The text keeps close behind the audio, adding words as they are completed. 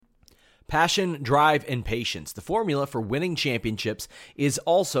Passion, drive, and patience. The formula for winning championships is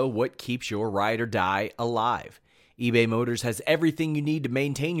also what keeps your ride or die alive. eBay Motors has everything you need to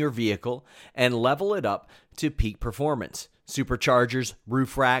maintain your vehicle and level it up to peak performance. Superchargers,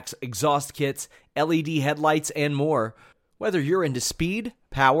 roof racks, exhaust kits, LED headlights, and more. Whether you're into speed,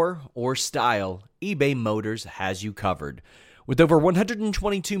 power, or style, eBay Motors has you covered. With over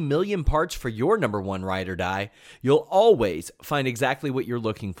 122 million parts for your number one ride or die, you'll always find exactly what you're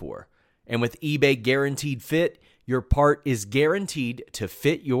looking for. And with eBay Guaranteed Fit, your part is guaranteed to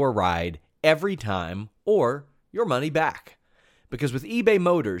fit your ride every time or your money back. Because with eBay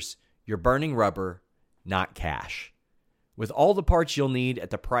Motors, you're burning rubber, not cash. With all the parts you'll need at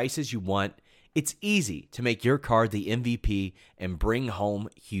the prices you want, it's easy to make your car the MVP and bring home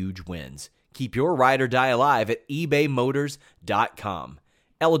huge wins. Keep your ride or die alive at ebaymotors.com.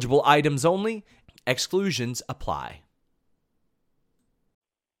 Eligible items only. Exclusions apply.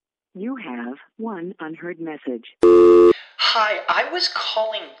 You have one unheard message. Hi, I was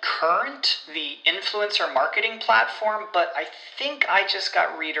calling Current, the influencer marketing platform, but I think I just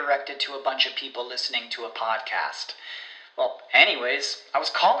got redirected to a bunch of people listening to a podcast. Well, anyways, I was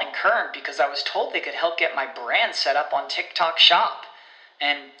calling Current because I was told they could help get my brand set up on TikTok Shop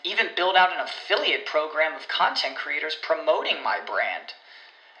and even build out an affiliate program of content creators promoting my brand.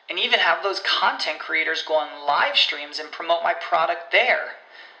 And even have those content creators go on live streams and promote my product there.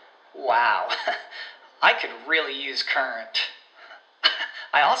 Wow, I could really use Current.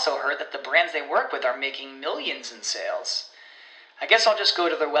 I also heard that the brands they work with are making millions in sales. I guess I'll just go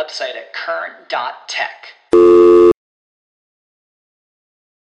to their website at current.tech.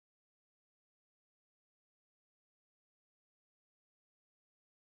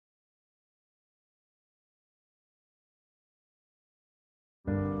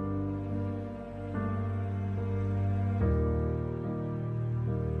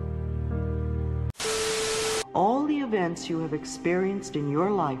 All the events you have experienced in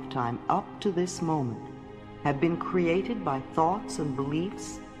your lifetime up to this moment have been created by thoughts and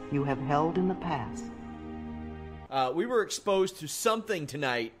beliefs you have held in the past. We were exposed to something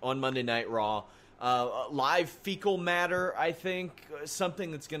tonight on Monday Night Raw. Live fecal matter, I think. Something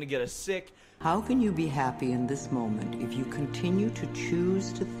that's going to get us sick. How can you be happy in this moment if you continue to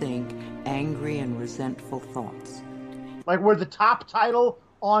choose to think angry and resentful thoughts? Like where the top title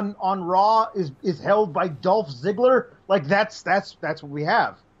on Raw is held by Dolph Ziggler, like that's what we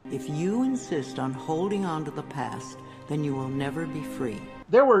have. If you insist on holding on to the past, then you will never be free.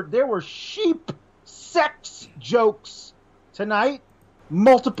 There were sheep sex jokes tonight,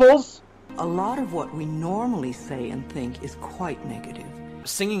 multiples. A lot of what we normally say and think is quite negative.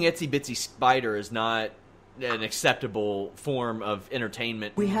 Singing Itsy Bitsy Spider is not an acceptable form of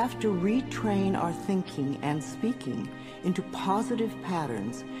entertainment. We have to retrain our thinking and speaking into positive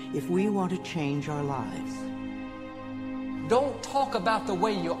patterns if we want to change our lives. Don't talk about the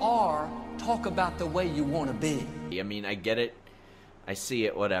way you are, talk about the way you want to be. I mean, I get it. I see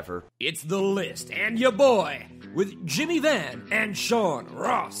it, whatever. It's The List and your boy with Jimmy Van and Sean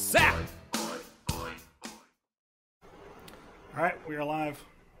Ross Sapp. All right, we are live.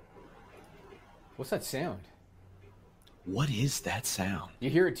 What's that sound? What is that sound? You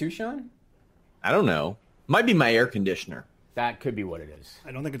hear it too, Sean? I don't know. Might be my air conditioner. That could be what it is.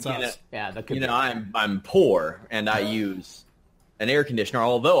 I don't think it's us. Yeah, that could be. I'm poor, and I use an air conditioner,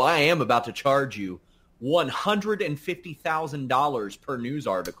 although I am about to charge you $150,000 per news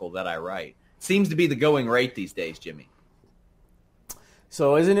article that I write. Seems to be the going rate these days, Jimmy.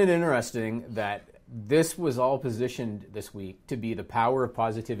 So isn't it interesting that this was all positioned this week to be the Power of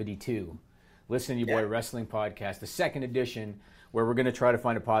Positivity 2, Listen to Your Boy Wrestling Podcast, the second edition, where we're going to try to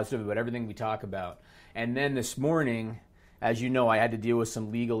find a positive about everything we talk about. And then this morning, as you know, I had to deal with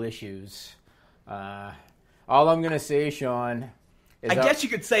some legal issues. All I'm going to say, Sean, is I guess you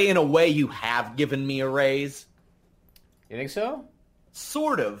could say in a way you have given me a raise. You think so?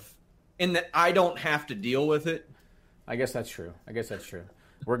 Sort of, in that I don't have to deal with it. I guess that's true.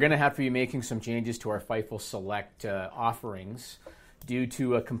 We're going to have to be making some changes to our Fightful Select offerings due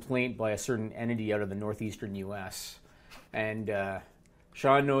to a complaint by a certain entity out of the northeastern U.S. And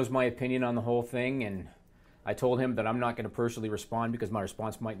Sean knows my opinion on the whole thing, and I told him that I'm not going to personally respond because my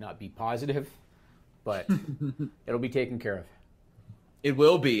response might not be positive, but it'll be taken care of. It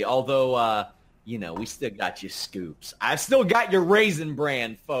will be, although, we still got your scoops. I've still got your Raisin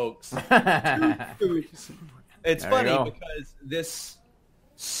Bran, folks. It's funny because this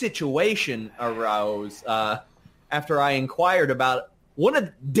situation arose after I inquired about one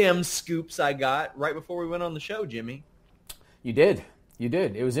of them scoops I got right before we went on the show, Jimmy. You did.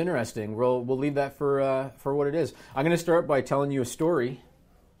 It was interesting. We'll leave that for what it is. I'm going to start by telling you a story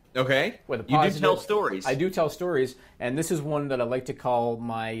Okay. With a You do positive, tell stories. I do tell stories, and this is one that I like to call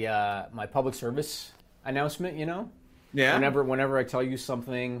my my public service announcement. You know, Yeah. Whenever I tell you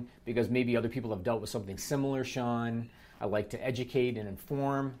something, because maybe other people have dealt with something similar, Sean, I like to educate and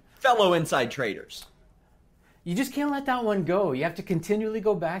inform. Fellow inside traders. You just can't let that one go. You have to continually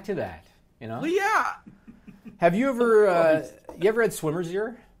go back to that. You know. Well, yeah. Have you ever you ever had swimmer's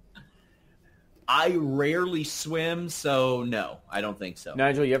ear? I rarely swim, so no, I don't think so.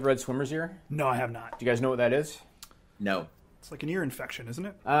 Nigel, you ever had swimmer's ear? No, I have not. Do you guys know what that is? No. It's like an ear infection, isn't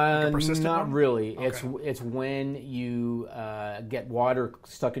it? Like a persistent Not one? really. Okay. It's when you get water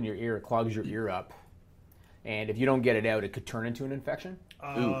stuck in your ear, it clogs your ear up, and if you don't get it out, it could turn into an infection.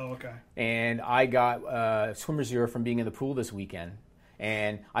 Oh, okay. And I got swimmer's ear from being in the pool this weekend,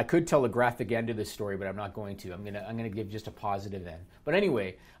 and I could tell a graphic end to this story, but I'm not going to. I'm gonna give just a positive end. But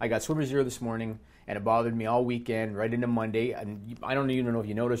anyway, I got swimmer's ear this morning, and it bothered me all weekend, right into Monday. And I don't even know if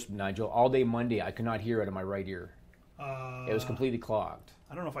you noticed, Nigel. All day Monday, I could not hear out of my right ear. It was completely clogged.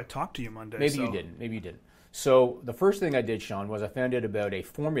 I don't know if I talked to you Monday. Maybe you didn't. So the first thing I did, Sean, was I found out about a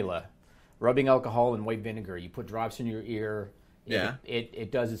formula, rubbing alcohol and white vinegar. You put drops in your ear. Yeah.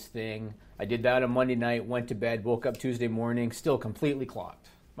 It does its thing. I did that on Monday night, went to bed, woke up Tuesday morning, still completely clogged,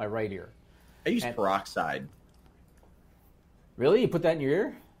 my right ear. I use peroxide. Really? You put that in your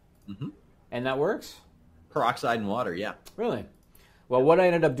ear? Mm-hmm. And that works? Peroxide and water, yeah. Really? Well, what I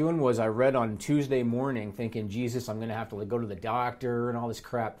ended up doing was I read on Tuesday morning thinking, Jesus, I'm going to have to go to the doctor and all this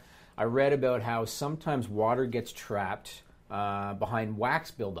crap. I read about how sometimes water gets trapped behind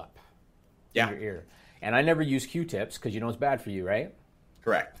wax buildup in your ear. And I never use Q-tips because you know it's bad for you, right?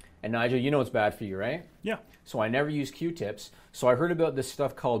 Correct. And Nigel, you know it's bad for you, right? Yeah. So I never use Q-tips. So I heard about this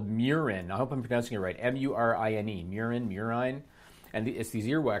stuff called Murin. I hope I'm pronouncing it right. M-U-R-I-N-E. Murine. And it's these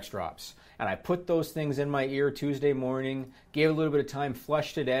earwax drops. And I put those things in my ear Tuesday morning, gave it a little bit of time,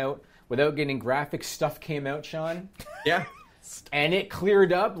 flushed it out. Without getting graphic, stuff came out, Sean. Yeah. And it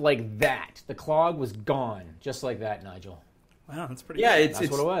cleared up like that. The clog was gone. Just like that, Nigel. Wow, that's pretty good.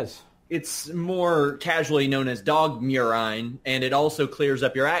 That's what it was. It's more casually known as dog murine, and it also clears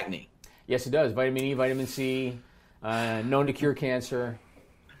up your acne. Yes, it does. Vitamin E, vitamin C, known to cure cancer.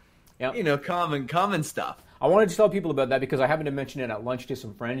 Yep. You know, common stuff. I wanted to tell people about that because I happened to mention it at lunch to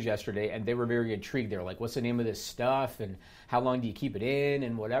some friends yesterday, and they were very intrigued. They were like, what's the name of this stuff, and how long do you keep it in,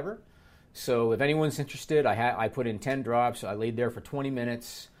 and whatever. So if anyone's interested, I put in 10 drops. I laid there for 20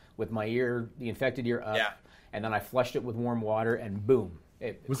 minutes with my ear, the infected ear up, and then I flushed it with warm water, and boom.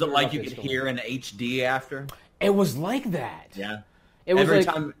 Was it like you could hear in HD after? It was like that. Yeah. It was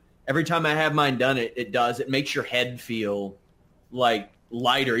every time I have mine done, it does. It makes your head feel like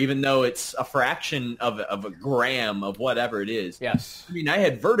lighter, even though it's a fraction of a gram of whatever it is. Yes. I mean, I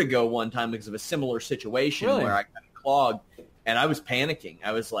had vertigo one time because of a similar situation where I got clogged, and I was panicking.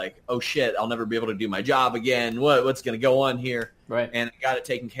 I was like, oh, shit, I'll never be able to do my job again. What's going to go on here? Right. And I got it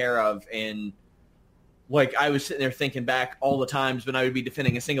taken care of, and like I was sitting there thinking back all the times when I would be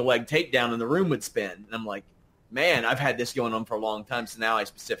defending a single leg takedown and the room would spin. And I'm like, man, I've had this going on for a long time. So now I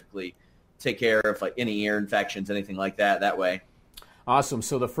specifically take care of like any ear infections, anything like that way. Awesome.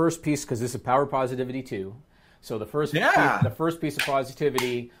 So the first piece, because this is Power Positivity 2. So the first piece of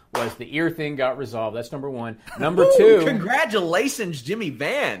positivity was the ear thing got resolved. That's number one. Number two. Congratulations, Jimmy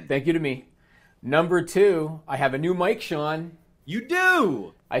Van. Thank you to me. Number two, I have a new mic, Sean. You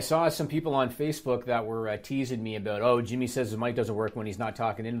do. I saw some people on Facebook that were teasing me about, oh, Jimmy says his mic doesn't work when he's not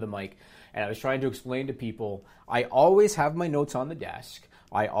talking into the mic. And I was trying to explain to people, I always have my notes on the desk.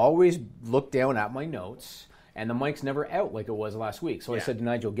 I always look down at my notes, and the mic's never out like it was last week. So I said to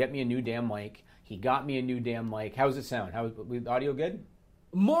Nigel, get me a new damn mic. He got me a new damn mic. How does it sound? Audio good?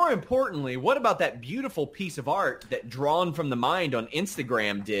 More importantly, what about that beautiful piece of art that Drawn from the Mind on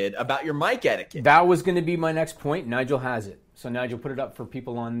Instagram did about your mic etiquette? That was going to be my next point. Nigel has it. So Nigel, put it up for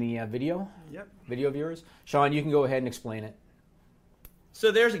people on the video. Yep. Video viewers. Sean, you can go ahead and explain it.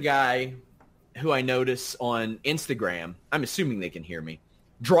 So there's a guy who I notice on Instagram. I'm assuming they can hear me.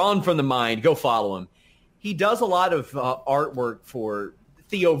 Drawn from the Mind. Go follow him. He does a lot of artwork for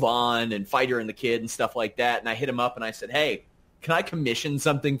Theo Von and Fighter and the Kid and stuff like that. And I hit him up and I said, hey, can I commission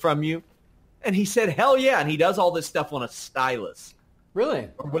something from you? And he said, hell yeah. And he does all this stuff on a stylus. Really?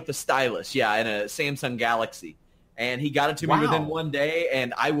 Or with a stylus, yeah, in a Samsung Galaxy. And he got it to me within one day,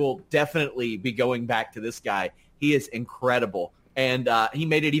 and I will definitely be going back to this guy. He is incredible. And he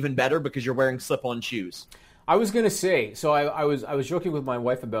made it even better because you're wearing slip-on shoes. I was going to say, so I was joking with my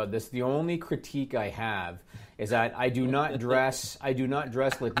wife about this. The only critique I have is that I do not dress like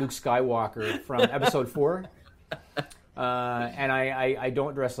Luke Skywalker from Episode 4. And I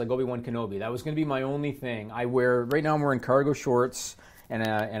don't dress like Obi-Wan Kenobi. That was going to be my only thing. Right now I'm wearing cargo shorts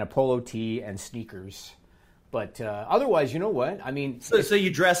and a polo tee and sneakers. But otherwise, you know what? I mean, so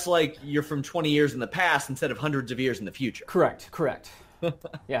you dress like you're from 20 years in the past instead of hundreds of years in the future. Correct.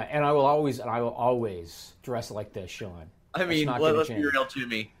 Yeah, and I will always dress like this, Sean. I mean, let's be real to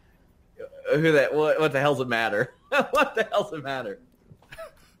me. What the hell does it matter? What the hell does it matter?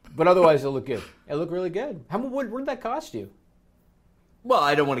 But otherwise, it'll look good. It'll look really good. What did that cost you? Well,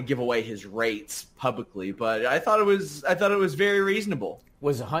 I don't want to give away his rates publicly, but I thought it was very reasonable.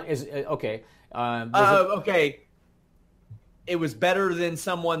 Okay? Okay. It was better than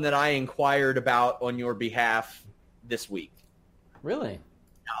someone that I inquired about on your behalf this week. Really?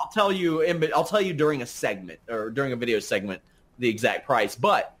 I'll tell you during a segment or during a video segment the exact price.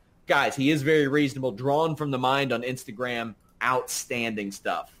 But guys, he is very reasonable. Drawn from the mind on Instagram. Outstanding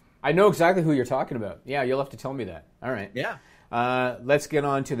stuff. I know exactly who you're talking about. Yeah, you'll have to tell me that. All right. Yeah. Let's get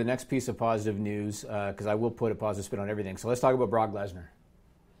on to the next piece of positive news because I will put a positive spin on everything. So let's talk about Brock Lesnar.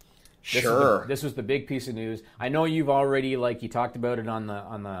 This was the big piece of news. I know you've already you talked about it on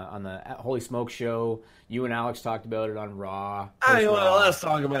the Holy Smoke show. You and Alex talked about it on Raw. Let's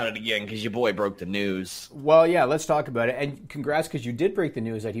talk about it again because your boy broke the news. Well, yeah, let's talk about it. And congrats because you did break the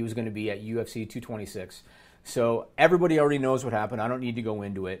news that he was going to be at UFC 226. So everybody already knows what happened. I don't need to go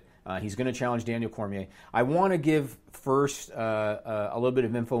into it. He's going to challenge Daniel Cormier. I want to give first a little bit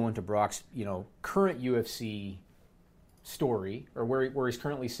of info into Brock's current UFC story or where he's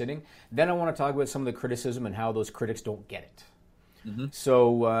currently sitting. Then I want to talk about some of the criticism and how those critics don't get it. Mm-hmm.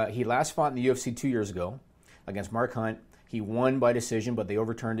 So he last fought in the UFC 2 years ago against Mark Hunt. He won by decision, but they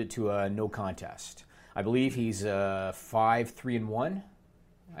overturned it to a no contest. I believe he's 5-3-1,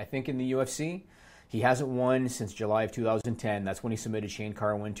 I think, in the UFC. He hasn't won since July of 2010. That's when he submitted Shane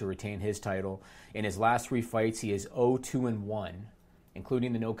Carwin to retain his title. In his last 3 fights, he is 0-2-1,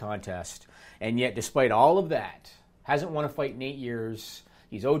 including the no contest. And yet, despite all of that, hasn't won a fight in 8 years.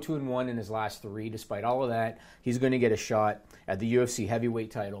 He's 0-2-1 in his last 3. Despite all of that, he's going to get a shot at the UFC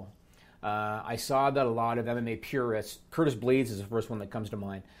heavyweight title. I saw that a lot of MMA purists, Curtis Blaydes is the first one that comes to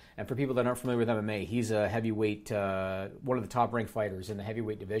mind. And for people that aren't familiar with MMA, he's a heavyweight, one of the top-ranked fighters in the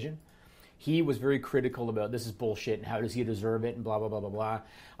heavyweight division. He was very critical about this is bullshit and how does he deserve it and blah, blah, blah, blah, blah.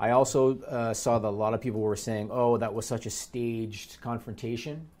 I also saw that a lot of people were saying, oh, that was such a staged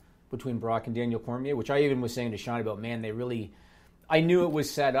confrontation between Brock and Daniel Cormier, which I even was saying to Sean about, man, I knew it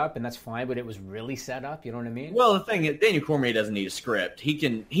was set up, and that's fine, but it was really set up, you know what I mean? Well, the thing is, Daniel Cormier doesn't need a script.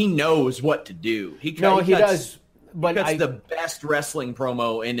 He knows what to do. He does. But that's the best wrestling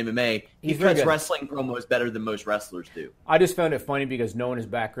promo in MMA. He cuts wrestling promos better than most wrestlers do. I just found it funny because knowing his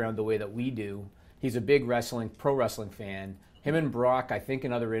background the way that we do, he's a big pro wrestling fan. Him and Brock, I think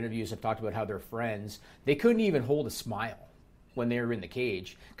in other interviews, have talked about how they're friends. They couldn't even hold a smile when they were in the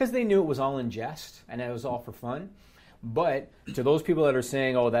cage because they knew it was all in jest and it was all for fun. But to those people that are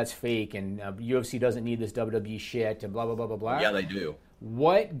saying, oh, that's fake and UFC doesn't need this WWE shit and blah, blah, blah, blah, blah. Yeah, they do.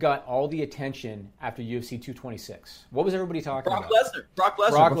 What got all the attention after UFC 226? What was everybody talking about? Brock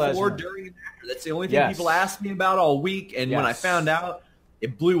Lesnar. Before, during, and after. That's the only thing people asked me about all week. And when I found out,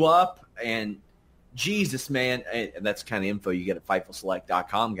 it blew up. And Jesus, man, and that's kind of info you get at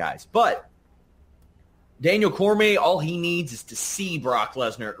FightfulSelect.com, guys. But Daniel Cormier, all he needs is to see Brock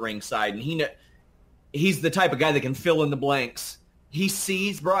Lesnar at ringside. And he's the type of guy that can fill in the blanks. He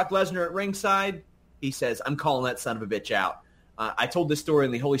sees Brock Lesnar at ringside. He says, I'm calling that son of a bitch out. I told this story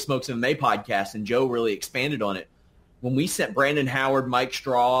in the Holy Smokes MMA podcast, and Joe really expanded on it. When we sent Brandon Howard, Mike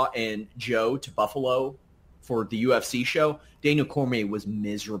Straw, and Joe to Buffalo for the UFC show, Daniel Cormier was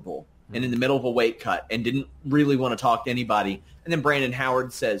miserable and in the middle of a weight cut and didn't really want to talk to anybody. And then Brandon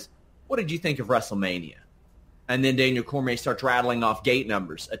Howard says, what did you think of WrestleMania? And then Daniel Cormier starts rattling off gate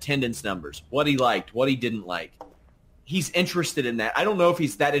numbers, attendance numbers, what he liked, what he didn't like. He's interested in that. I don't know if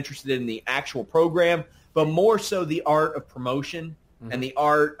he's that interested in the actual program, but more so the art of promotion and the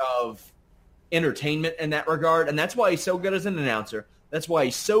art of entertainment in that regard. And that's why he's so good as an announcer. That's why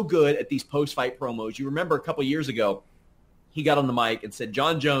he's so good at these post-fight promos. You remember a couple years ago, he got on the mic and said,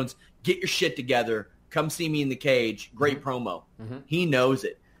 John Jones, get your shit together. Come see me in the cage. Great promo. He knows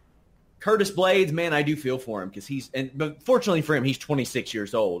it. Curtis Blaydes, man, I do feel for him because but fortunately for him, he's 26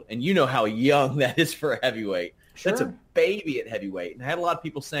 years old. And you know how young that is for a heavyweight. Sure. That's a baby at heavyweight. And I had a lot of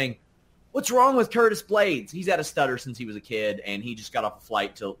people saying, what's wrong with Curtis Blaydes? He's had a stutter since he was a kid, and he just got off a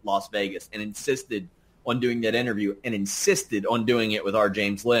flight to Las Vegas and insisted on doing that interview and insisted on doing it with our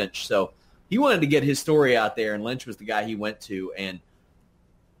James Lynch. So he wanted to get his story out there, and Lynch was the guy he went to, and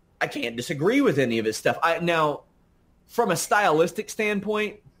I can't disagree with any of his stuff. Now, from a stylistic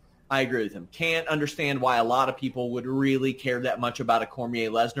standpoint, I agree with him. Can't understand why a lot of people would really care that much about a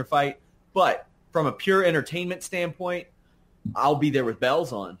Cormier-Lesnar fight, but from a pure entertainment standpoint, I'll be there with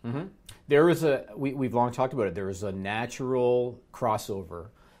bells on. Mm-hmm. There is we've long talked about it. There is a natural crossover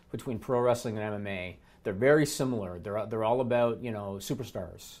between pro wrestling and MMA. They're very similar. They're all about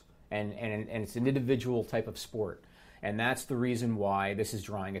superstars, and it's an individual type of sport, and that's the reason why this is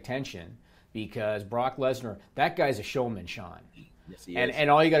drawing attention. Because Brock Lesnar, that guy's a showman, Sean. Yes, he is. And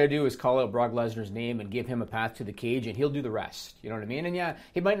all you got to do is call out Brock Lesnar's name and give him a path to the cage, and he'll do the rest. You know what I mean? And yeah,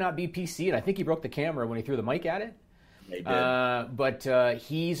 he might not be PC, and I think he broke the camera when he threw the mic at it. They did. But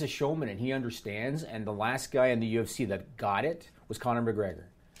he's a showman, and he understands. And the last guy in the UFC that got it was Conor McGregor.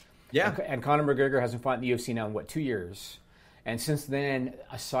 Yeah. And Conor McGregor hasn't fought in the UFC now in, 2 years? And since then,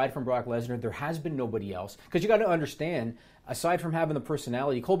 aside from Brock Lesnar, there has been nobody else. Because you got to understand, aside from having the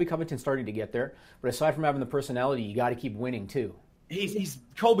personality, Colby Covington's starting to get there, but aside from having the personality, you got to keep winning too.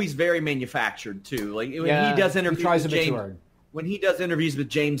 Colby's very manufactured too. Like when he does interviews, he tries a bit too hard. When he does interviews with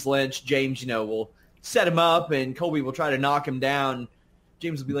James Lynch, James, will set him up, and Colby will try to knock him down.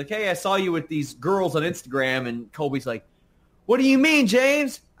 James will be like, "Hey, I saw you with these girls on Instagram," and Colby's like, "What do you mean,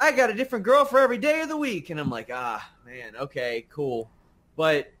 James? I got a different girl for every day of the week." And I'm like, man, okay, cool.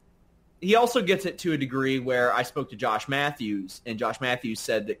 But he also gets it to a degree where I spoke to Josh Matthews, and Josh Matthews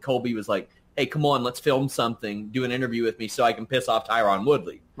said that Colby was like, "Hey, come on, let's film something, do an interview with me so I can piss off Tyron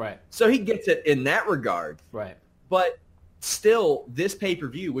Woodley." Right. So he gets it in that regard. Right. But still, this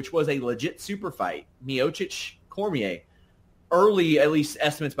pay-per-view, which was a legit super fight, Miocic-Cormier, early, at least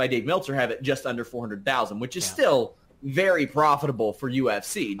estimates by Dave Meltzer, have it just under 400,000, which is still very profitable for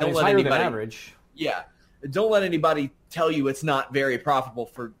UFC. Don't let anybody, than average. Yeah. Don't let anybody tell you it's not very profitable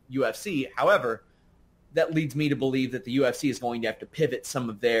for UFC. However, that leads me to believe that the UFC is going to have to pivot some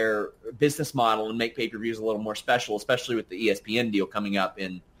of their business model and make pay-per-views a little more special, especially with the ESPN deal coming up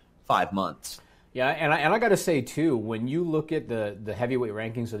in 5 months. Yeah, and I got to say, too, when you look at the heavyweight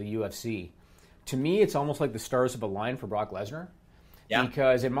rankings of the UFC, to me it's almost like the stars have aligned for Brock Lesnar. Yeah.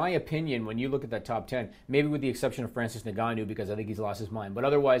 Because in my opinion, when you look at that top 10, maybe with the exception of Francis Ngannou, because I think he's lost his mind, but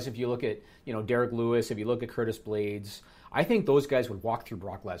otherwise, if you look at Derek Lewis, if you look at Curtis Blades, I think those guys would walk through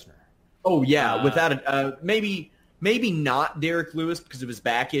Brock Lesnar. Oh yeah, without it. Maybe not Derek Lewis because of his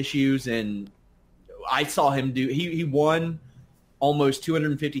back issues, and I saw him do. He won almost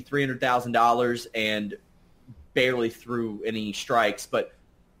 $250,000, $300,000 and barely threw any strikes. But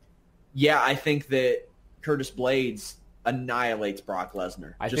yeah, I think that Curtis Blades annihilates Brock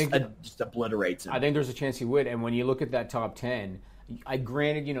Lesnar. Just obliterates him. I think there's a chance he would. And when you look at that top 10,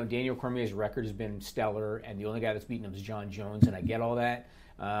 granted, Daniel Cormier's record has been stellar, and the only guy that's beaten him is John Jones, and I get all that.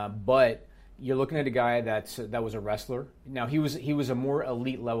 But you're looking at a guy that was a wrestler. Now he was a more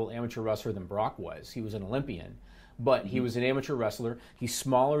elite level amateur wrestler than Brock was. He was an Olympian, but he was an amateur wrestler. He's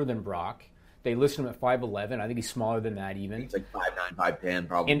smaller than Brock. They listed him at 5'11". I think he's smaller than that even. He's like 5'9", 5'10",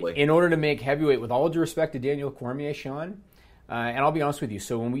 probably. In order to make heavyweight, with all due respect to Daniel Cormier, Sean, and I'll be honest with you.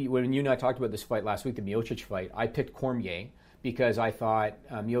 So when you and I talked about this fight last week, the Miocic fight, I picked Cormier because I thought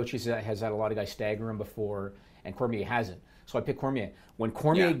Miocic has had a lot of guys stagger him before, and Cormier hasn't. So I picked Cormier. When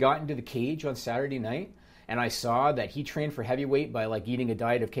Cormier got into the cage on Saturday night, and I saw that he trained for heavyweight by eating a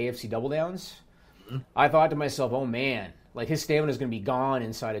diet of KFC Double Downs, I thought to myself, oh man, his stamina is going to be gone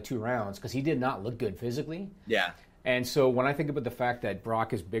inside of 2 rounds because he did not look good physically. Yeah. And so when I think about the fact that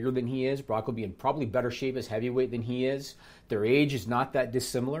Brock is bigger than he is, Brock will be in probably better shape as heavyweight than he is. Their age is not that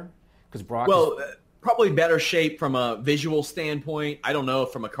dissimilar because Brock probably better shape from a visual standpoint. I don't know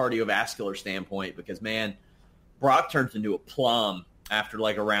from a cardiovascular standpoint because, man, Brock turns into a plum after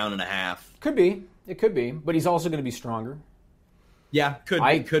a round and a half. Could be. It could be. But he's also going to be stronger. Yeah,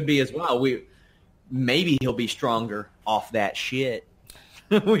 could be as well. Maybe he'll be stronger off that shit.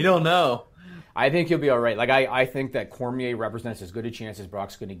 We don't know. I think he'll be all right. I think that Cormier represents as good a chance as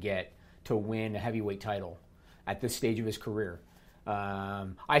Brock's going to get to win a heavyweight title at this stage of his career.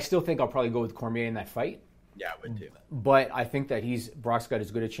 I still think I'll probably go with Cormier in that fight. Yeah, I would too. But I think that Brock's got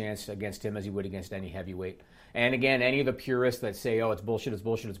as good a chance against him as he would against any heavyweight. And again, any of the purists that say, oh, it's bullshit, it's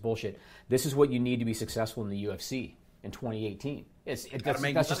bullshit, it's bullshit, this is what you need to be successful in the UFC in 2018. That's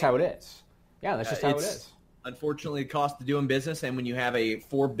just how it is. Yeah, that's just how it is. Unfortunately, the cost of doing business, and when you have a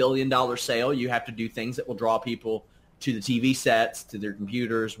 $4 billion sale, you have to do things that will draw people to the TV sets, to their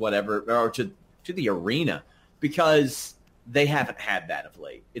computers, whatever, or to the arena, because they haven't had that of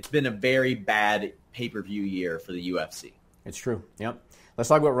late. It's been a very bad pay-per-view year for the UFC. It's true, yep. Let's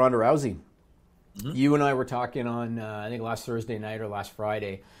talk about Ronda Rousey. Mm-hmm. You and I were talking on, I think last Thursday night or last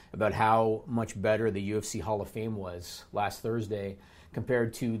Friday, about how much better the UFC Hall of Fame was last Thursday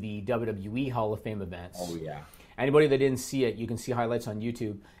compared to the WWE Hall of Fame events. Oh, yeah. Anybody that didn't see it, you can see highlights on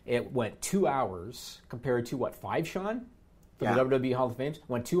YouTube. It went 2 hours compared to, 5, Sean? For the WWE Hall of Fame?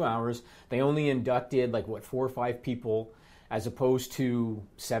 Went 2 hours. They only inducted, 4 or 5 people. as opposed to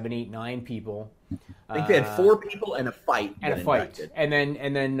 7, 8, 9 people. I think they had 4 people and a fight. Inducted. And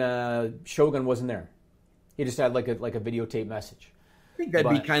then Shogun wasn't there. He just had like a videotape message. I think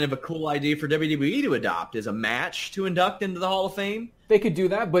that'd be kind of a cool idea for WWE to adopt as a match to induct into the Hall of Fame. They could do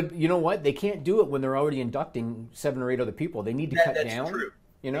that, but you know what? They can't do it when they're already inducting 7 or 8 other people. They need to cut down. That's true.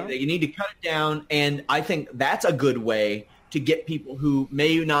 You know? You need to cut it down, and I think that's a good way to get people who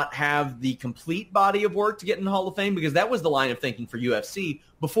may not have the complete body of work to get in the Hall of Fame, because that was the line of thinking for UFC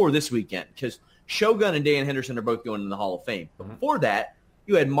before this weekend, because Shogun and Dan Henderson are both going in the Hall of Fame. But before that,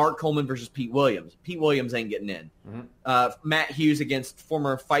 you had Mark Coleman versus Pete Williams. Pete Williams ain't getting in. Matt Hughes against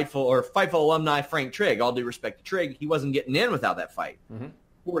former Fightful alumni Frank Trigg. All due respect to Trigg, he wasn't getting in without that fight.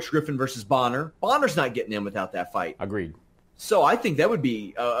 Forrest Griffin versus Bonner. Bonner's not getting in without that fight. Agreed. So I think that would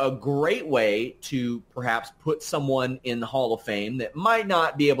be a great way to perhaps put someone in the Hall of Fame that might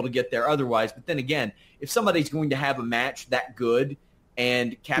not be able to get there otherwise. But then again, if somebody's going to have a match that good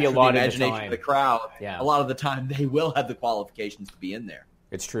and capture the imagination of the crowd, a lot of the time they will have the qualifications to be in there.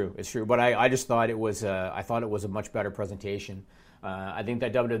 It's true. But I just thought it was a much better presentation. I think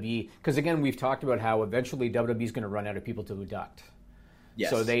that WWE, because again, we've talked about how eventually WWE is going to run out of people to induct. Yes.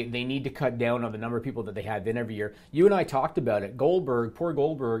 So they need to cut down on the number of people that they have in every year. You and I talked about it. Poor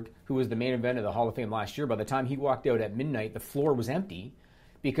Goldberg, who was the main event of the Hall of Fame last year, by the time he walked out at midnight, the floor was empty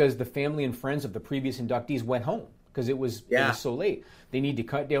because the family and friends of the previous inductees went home because it was so late. They need to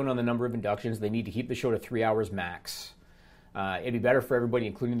cut down on the number of inductions. They need to keep the show to 3 hours max. It'd be better for everybody,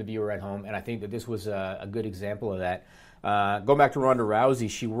 including the viewer at home, and I think that this was a good example of that. Going back to Ronda Rousey,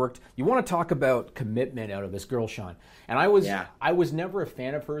 she worked. You want to talk about commitment out of this girl, Sean? And I was never a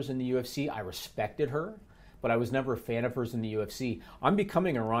fan of hers in the UFC. I respected her, but I was never a fan of hers in the UFC. I'm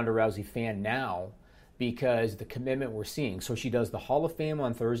becoming a Ronda Rousey fan now because the commitment we're seeing. So she does the Hall of Fame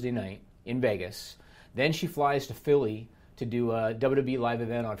on Thursday night in Vegas. Then she flies to Philly to do a WWE live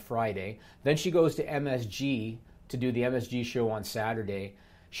event on Friday. Then she goes to MSG to do the MSG show on Saturday.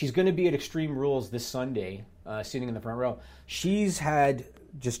 She's going to be at Extreme Rules this Sunday, sitting in the front row. She's had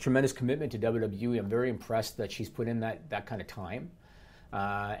just tremendous commitment to WWE. I'm very impressed that she's put in that kind of time.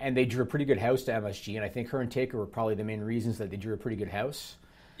 And they drew a pretty good house to MSG, and I think her and Taker were probably the main reasons that they drew a pretty good house.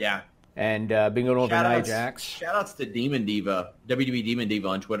 Yeah. And being going over Nia Jax. Shout-outs to Demon Diva, WWE Demon Diva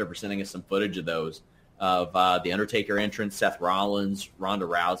on Twitter for sending us some footage of those, of The Undertaker entrance, Seth Rollins, Ronda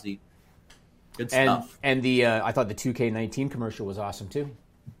Rousey. Good stuff. And I thought the 2K19 commercial was awesome, too.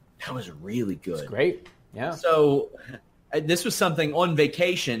 That was really good. It's great. Yeah. So this was something on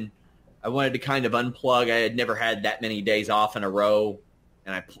vacation. I wanted to kind of unplug. I had never had that many days off in a row,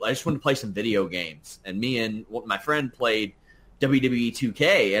 and I just wanted to play some video games. And me and my friend played WWE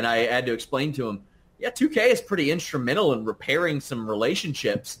 2K, and I had to explain to him, 2K is pretty instrumental in repairing some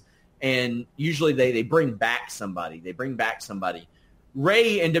relationships, and usually they bring back somebody.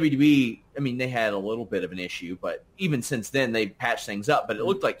 Ray and WWE, they had a little bit of an issue, but even since then, they patched things up. But it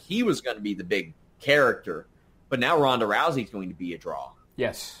looked like he was going to be the big character. But now Ronda Rousey's going to be a draw.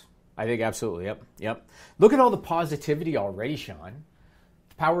 Yes, I think absolutely. Yep. Look at all the positivity already, Sean.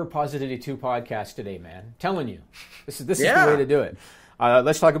 Power of Positivity 2 podcast today, man. Telling you. This is the way to do it.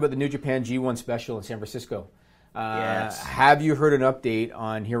 Let's talk about the New Japan G1 special in San Francisco. Yes. Have you heard an update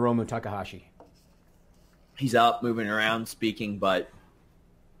on Hiromu Takahashi? He's up, moving around, speaking, but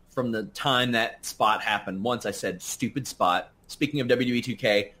from the time that spot happened, once I said, stupid spot. Speaking of WWE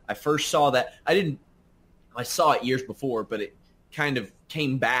 2K, I first saw that. I saw it years before, but it kind of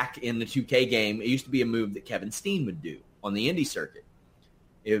came back in the 2K game. It used to be a move that Kevin Steen would do on the indie circuit.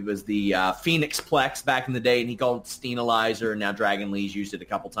 It was the Phoenix Plex back in the day, and he called it Steenalizer, and now Dragon Lee's used it a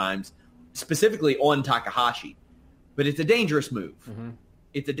couple times, specifically on Takahashi. But it's a dangerous move. Mm-hmm.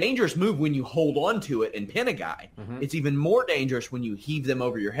 It's a dangerous move when you hold on to it and pin a guy. Mm-hmm. It's even more dangerous when you heave them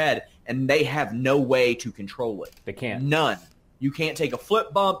over your head, and they have no way to control it. They can't. None. You can't take a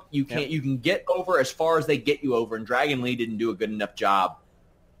flip bump. You can't. Yep. You can get over as far as they get you over, and Dragon Lee didn't do a good enough job.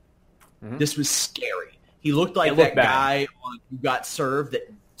 Mm-hmm. This was scary. He looked like that guy who got served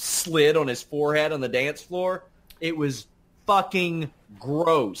that slid on his forehead on the dance floor. It was fucking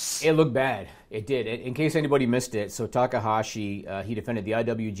gross. It looked bad. It did. In case anybody missed it, so Takahashi, he defended the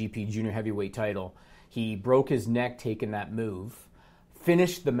IWGP Junior Heavyweight title. He broke his neck taking that move,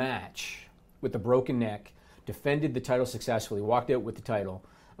 finished the match with a broken neck, defended the title successfully, walked out with the title,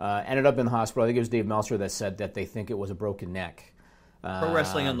 ended up in the hospital. I think it was Dave Meltzer that said that they think it was a broken neck. Pro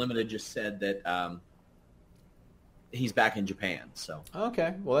Wrestling Unlimited just said that he's back in Japan. So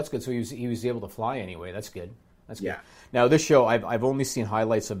okay, well that's good. So he was able to fly anyway. That's good. That's good. Yeah. Now this show, I've only seen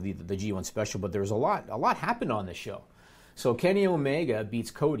highlights of the G1 special, but there's a lot happened on this show. So Kenny Omega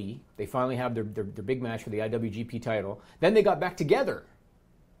beats Cody. They finally have their big match for the IWGP title. Then they got back together.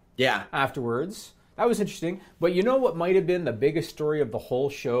 Yeah. Afterwards. That was interesting. But you know what might have been the biggest story of the whole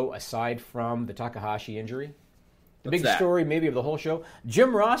show aside from the Takahashi injury? The biggest story maybe of the whole show?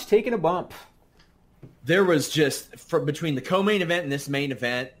 Jim Ross taking a bump. There was just, between the co-main event and this main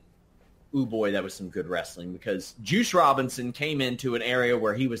event, ooh boy, that was some good wrestling, because Juice Robinson came into an area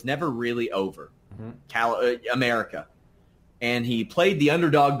where he was never really over, America. And he played the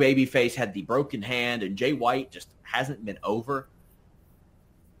underdog babyface, had the broken hand, and Jay White just hasn't been over.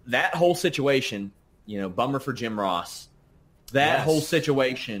 That whole situation, bummer for Jim Ross. That whole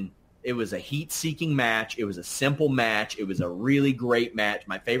situation, it was a heat-seeking match. It was a simple match. It was a really great match,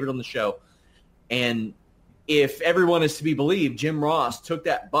 my favorite on the show. And if everyone is to be believed, Jim Ross took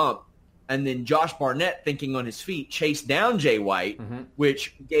that bump, and then Josh Barnett, thinking on his feet, chased down Jay White,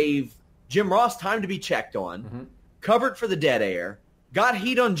 which gave Jim Ross time to be checked on, covered for the dead air, got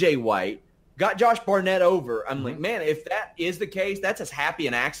heat on Jay White, got Josh Barnett over. I'm like, man, if that is the case, that's as happy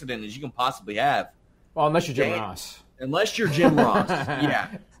an accident as you can possibly have. Well, unless you're Jim Ross. Unless you're Jim Ross, yeah.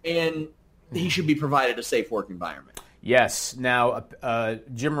 And he should be provided a safe work environment. Yes. Now,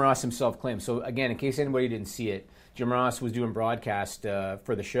 Jim Ross himself claims. So, again, in case anybody didn't see it, Jim Ross was doing broadcast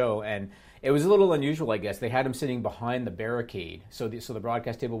for the show, and it was a little unusual, I guess. They had him sitting behind the barricade. So the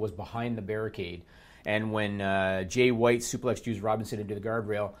broadcast table was behind the barricade. And when Jay White suplexed Juice Robinson into the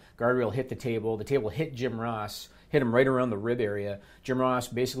guardrail hit the table hit Jim Ross, hit him right around the rib area. Jim Ross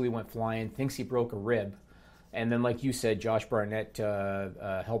basically went flying, thinks he broke a rib. And then, like you said, Josh Barnett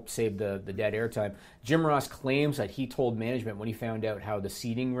helped save the dead airtime. Jim Ross claims that he told management when he found out how the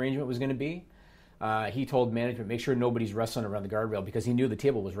seating arrangement was going to be, he told management, make sure nobody's wrestling around the guardrail, because he knew the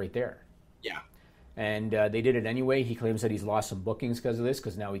table was right there. Yeah. And they did it anyway. He claims that he's lost some bookings because of this,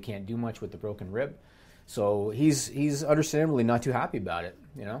 because now he can't do much with the broken rib. So he's understandably not too happy about it.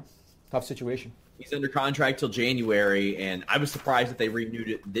 Tough situation. He's under contract till January, and I was surprised that they renewed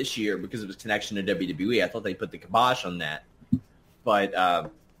it this year because of his connection to WWE. I thought they put the kibosh on that.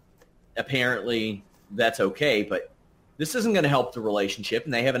 But apparently that's okay. But this isn't going to help the relationship,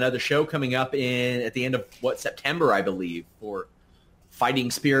 and they have another show coming up at the end of, September, I believe, for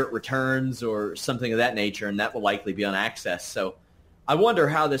Fighting Spirit Returns or something of that nature, and that will likely be on Access. So I wonder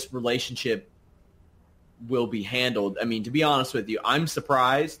how this relationship will be handled. I mean, to be honest with you, I'm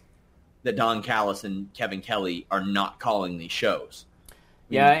surprised that Don Callis and Kevin Kelly are not calling these shows.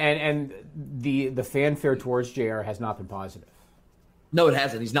 Yeah, and the fanfare towards JR has not been positive. No, it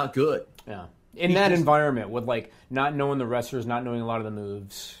hasn't. He's not good. Yeah. In that environment with, not knowing the wrestlers, not knowing a lot of the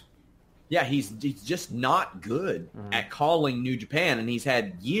moves. Yeah, he's just not good at calling New Japan, and he's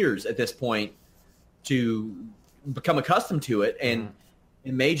had years at this point to become accustomed to it, and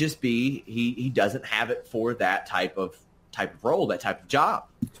it may just be he doesn't have it for that type of role, that type of job.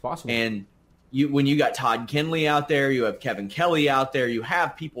 It's possible. And when you got Todd Kinley out there, you have Kevin Kelly out there, you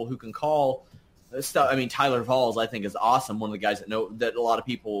have people who can call stuff. I mean, Tyler Valls, I think, is awesome. One of the guys that a lot of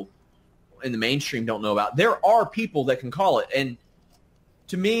people in the mainstream don't know about. There are people that can call it. And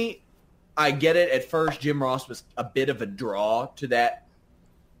to me, I get it. At first, Jim Ross was a bit of a draw to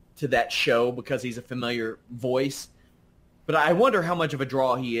that show because he's a familiar voice. But I wonder how much of a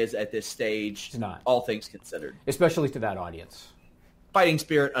draw he is at this stage, He's not. All things considered. Especially to that audience. Fighting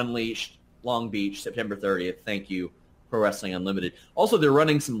Spirit Unleashed, Long Beach, September 30th. Thank you, Pro Wrestling Unlimited. Also, they're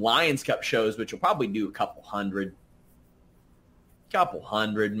running some Lions Cup shows, which will probably do a couple hundred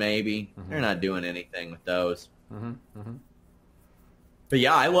maybe. They're not doing anything with those. But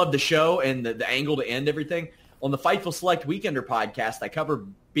yeah, I love the show and the angle to end everything. On the Fightful Select Weekender podcast, I cover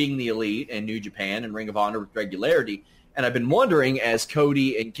Being the Elite and New Japan and Ring of Honor with regularity. And I've been wondering, as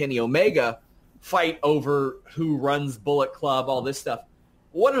Cody and Kenny Omega fight over who runs Bullet Club, all this stuff,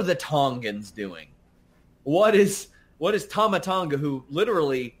 what are the Tongans doing? What is Tama Tonga, who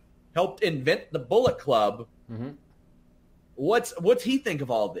literally helped invent the Bullet Club? What's he think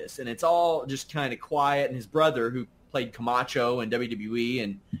of all this? And it's all just kind of quiet. And his brother, who played Camacho in WWE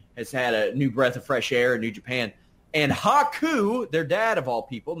and has had a new breath of fresh air in New Japan, and Haku, their dad of all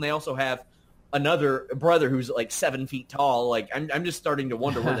people, and they also have another brother who's like 7 feet tall. Like I'm just starting to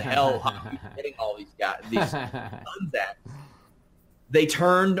wonder where the hell Haku's getting all these guys, these sons at. They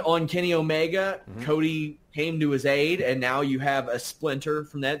turned on Kenny Omega. Cody came to his aid, and now you have a splinter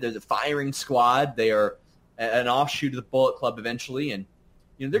from that. There's a firing squad. They are an offshoot of the Bullet Club eventually, and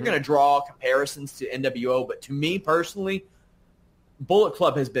they're going to draw comparisons to NWO. But to me personally, Bullet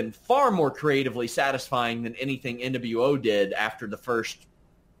Club has been far more creatively satisfying than anything NWO did after the first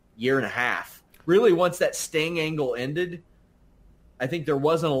year and a half. Really, once that Sting angle ended, I think there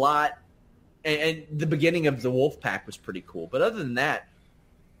wasn't a lot And the beginning of the Wolfpack was pretty cool. But other than that,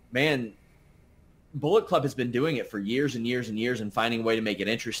 man, Bullet Club has been doing it for years and years and years and finding a way to make it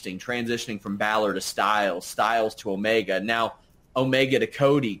interesting, transitioning from Balor to Styles, Styles to Omega, now Omega to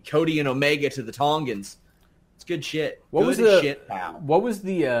Cody, Cody and Omega to the Tongans. It's good shit. What was the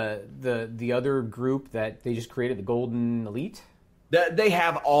other group that they just created, the Golden Elite? They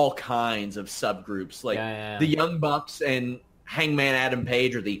have all kinds of subgroups, like the Young Bucks and Hangman Adam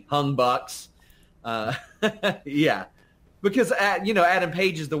Page, or the Hung Bucks. Yeah. Because, Adam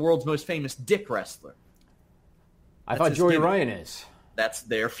Page is the world's most famous dick wrestler. I thought Joey Ryan is.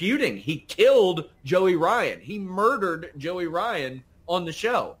 They're feuding. He killed Joey Ryan. He murdered Joey Ryan on the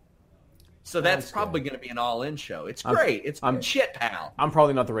show. So that's probably going to be an all-in show. It's great. It's shit, pal. I'm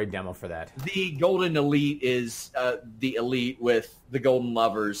probably not the right demo for that. The Golden Elite is the Elite with the Golden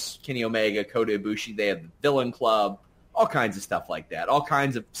Lovers, Kenny Omega, Kota Ibushi. They have the Villain Club, all kinds of stuff like that, all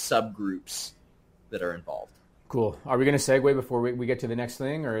kinds of subgroups that are involved. Cool. Are we going to segue before we get to the next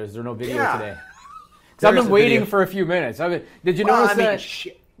thing, or is there no video today? Because I've been waiting for a few minutes. Did you notice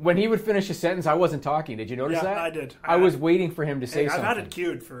that when he would finish a sentence, I wasn't talking? Did you notice that? Yeah, I did. I was waiting for him to say something. I've had it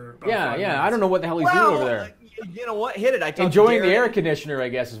queued for about 5 minutes. I don't know what the hell he's doing over there. You know what? Hit it. Enjoying the air conditioner, I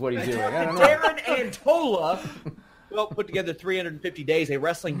guess, is what he's doing. I don't know. Darren Antola put together 350 Days, a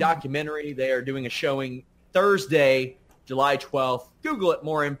wrestling documentary. They are doing a showing Thursday, July 12th. Google it,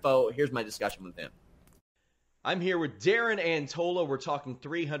 more info. Here's my discussion with him. I'm here with Darren Antola. We're talking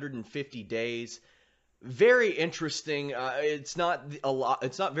 350 Days. Very interesting. It's not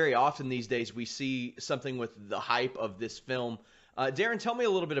very often these days we see something with the hype of this film. Darren, tell me a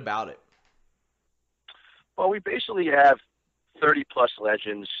little bit about it. Well, we basically have 30-plus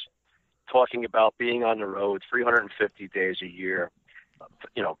legends talking about being on the road 350 days a year.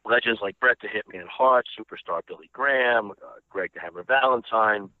 Legends like Bret the Hitman Hart, superstar Billy Graham, Greg the Hammer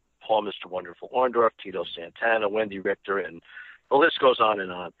Valentine, Paul Mr. Wonderful Orndorff, Tito Santana, Wendy Richter, and the list goes on.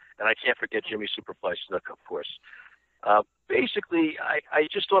 And I can't forget Jimmy Superfly Snuka, of course. Basically, I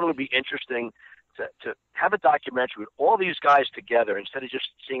just thought it would be interesting to have a documentary with all these guys together instead of just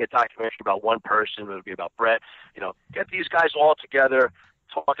seeing a documentary about one person. It would be about Bret. Get these guys all together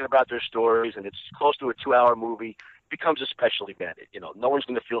talking about their stories, and it's close to a 2-hour movie. It becomes a special event. No one's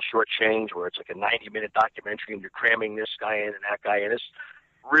going to feel shortchanged where it's like a 90-minute documentary and you're cramming this guy in and that guy in. This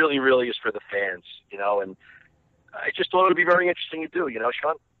really, really is for the fans, and I just thought it would be very interesting to do,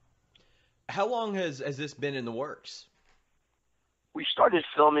 Sean? How long has this been in the works? We started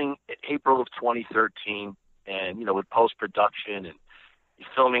filming in April of 2013, and, with post-production and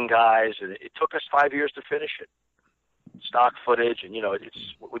filming guys, and it took us 5 years to finish it. Stock footage, and,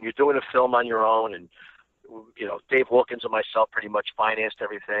 it's when you're doing a film on your own, and, Dave Wilkins and myself pretty much financed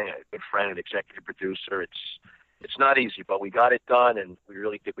everything, a good friend and executive producer. It's not easy, but we got it done, and we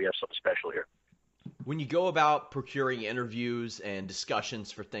really think we have something special here. When you go about procuring interviews and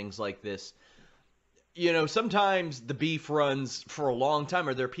discussions for things like this, sometimes the beef runs for a long time.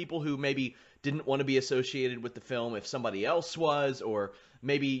 Are there people who maybe didn't want to be associated with the film if somebody else was, or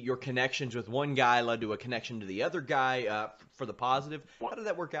maybe your connections with one guy led to a connection to the other guy for the positive? How did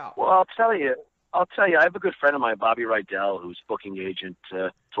that work out? Well, I'll tell you, I have a good friend of mine, Bobby Rydell, who's booking agent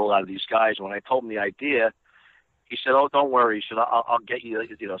to a lot of these guys. When I told him the idea, he said, "Oh, don't worry." He said, "I'll get you,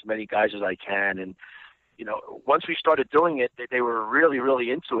 as many guys as I can." And once we started doing it, they were really,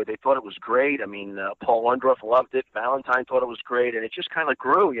 really into it. They thought it was great. I mean, Paul Orndorff loved it. Valentine thought it was great, and it just kind of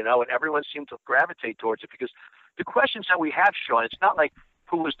grew, and everyone seemed to gravitate towards it because the questions that we have, Sean, it's not like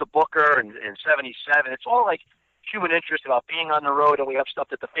who was the booker in 77. It's all like human interest about being on the road, and we have stuff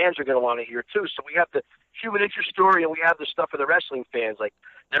that the fans are going to want to hear too. So we have the human interest story, and we have the stuff for the wrestling fans, like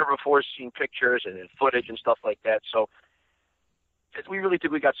never before seen pictures and footage and stuff like that. So we really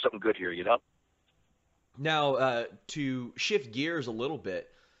think we got something good here, Now, to shift gears a little bit,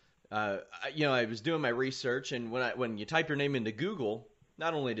 I was doing my research, and when you type your name into Google,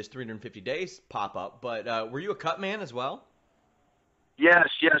 not only does 350 Days pop up, but were you a cut man as well? Yes.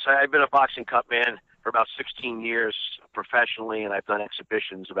 I've been a boxing cut man for about 16 years professionally, and I've done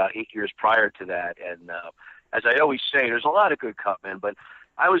exhibitions about 8 years prior to that. And as I always say, there's a lot of good cut men, but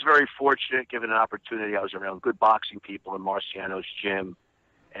I was very fortunate given an opportunity. I was around good boxing people in Marciano's gym.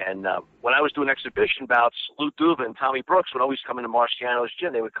 And when I was doing exhibition bouts, Lou Duva and Tommy Brooks would always come into Marciano's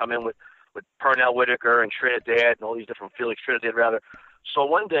gym. They would come in with Pernell Whitaker and Trinidad and all these different Felix Trinidad, rather. So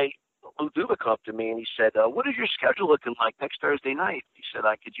one day, Lou Duva came up to me and he said, "What is your schedule looking like next Thursday night?" He said,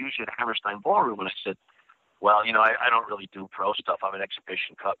 "I could use you at Hammerstein Ballroom." And I said, "Well, I don't really do pro stuff. I'm an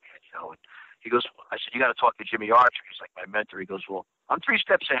exhibition cut man, And he goes, I said, "You got to talk to Jimmy Archer." He's like my mentor. He goes, "Well, I'm 3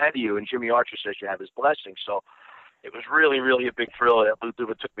 steps ahead of you." And Jimmy Archer says you have his blessing. So it was really, really a big thrill that Lou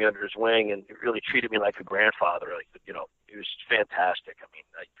Duva took me under his wing, and he really treated me like a grandfather. Like, you know, he was fantastic. I mean,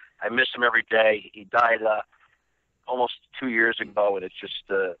 I miss him every day. He died almost 2 years ago, and it's just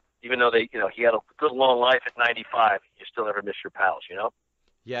even though he had a good long life at 95, you still never miss your pals, you know?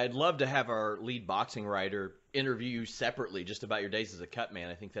 Yeah, I'd love to have our lead boxing writer interview you separately just about your days as a cut man.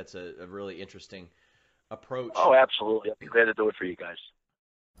 I think that's a really interesting approach. Oh, absolutely. I'd be glad to do it for you guys.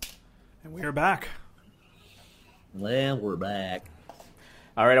 And we are back. Well, we're back.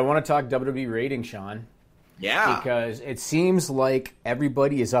 All right, I want to talk WWE ratings, Sean. Yeah. Because it seems like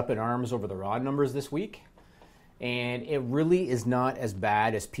everybody is up in arms over the Raw numbers this week, and it really is not as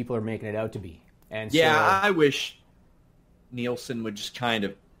bad as people are making it out to be. And yeah, I wish Nielsen would just kind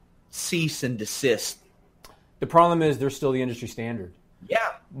of cease and desist. The problem is they're still the industry standard. Yeah.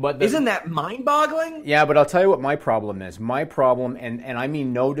 But isn't that mind-boggling? Yeah, but I'll tell you what my problem is. My problem, and I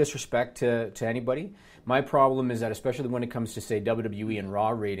mean no disrespect to anybody, my problem is that especially when it comes to, say, WWE and Raw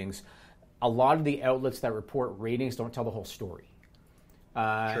ratings, a lot of the outlets that report ratings don't tell the whole story. True.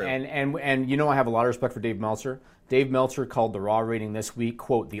 And you know, I have a lot of respect for Dave Meltzer. Dave Meltzer called the Raw rating this week,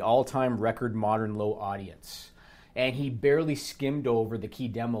 quote, the all-time record modern low audience. And he barely skimmed over the key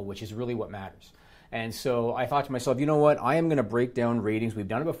demo, which is really what matters. And so I thought to myself, you know what? I am going to break down ratings. We've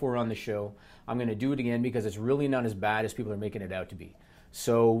done it before on the show. I'm going to do it again because it's really not as bad as people are making it out to be.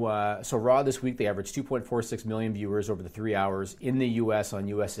 So Raw this week, they averaged 2.46 million viewers over the 3 hours in the U.S. on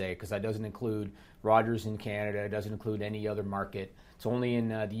USA, because that doesn't include Rogers in Canada. It doesn't include any other market. It's only in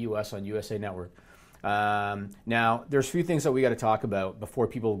the U.S. on USA Network. Now, there's a few things that we got to talk about before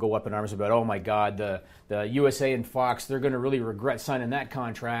people go up in arms about, oh my God, the USA and Fox, they're going to really regret signing that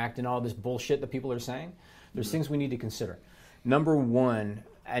contract and all this bullshit that people are saying. There's things we need to consider. Number one,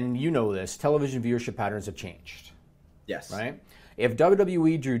 and you know this, television viewership patterns have changed. Yes. Right? If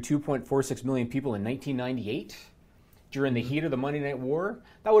WWE drew 2.46 million people in 1998 during the heat of the Monday Night War,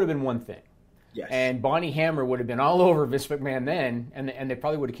 that would have been one thing. Yes. And Bonnie Hammer would have been all over Vince McMahon then, and they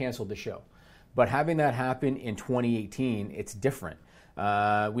probably would have canceled the show. But having that happen in 2018, it's different.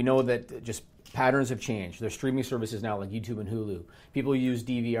 We know that just patterns have changed. There's streaming services now like YouTube and Hulu. People use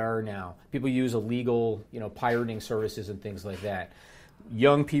DVR now. People use illegal, pirating services and things like that.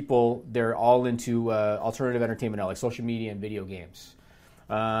 Young people, they're all into alternative entertainment now, like social media and video games.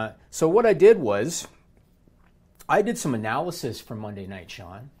 So what I did was, I did some analysis for Monday night,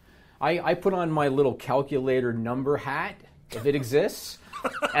 Sean. I put on my little calculator number hat, if it exists,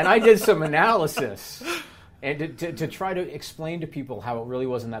 and I did some analysis and to try to explain to people how it really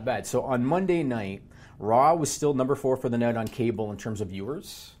wasn't that bad. So on Monday night, Raw was still number 4 for the night on cable in terms of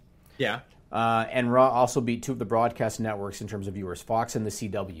viewers. Yeah. And Raw also beat 2 of the broadcast networks in terms of viewers, Fox and the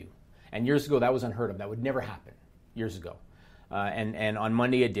CW. And years ago, that was unheard of. That would never happen years ago. And on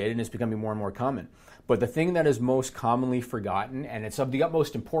Monday it did, and it's becoming more and more common. But the thing that is most commonly forgotten, and it's of the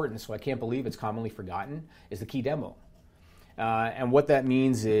utmost importance, so I can't believe it's commonly forgotten, is the key demo. And what that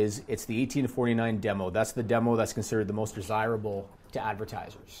means is it's the 18 to 49 demo. That's the demo that's considered the most desirable to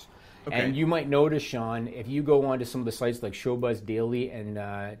advertisers. Okay. And you might notice, Sean, if you go onto some of the sites like Showbuzz Daily and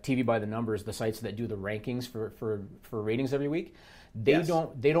TV by the Numbers, the sites that do the rankings for ratings every week, they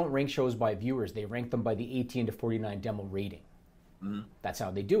don't rank shows by viewers. They rank them by the 18 to 49 demo rating. Mm-hmm. That's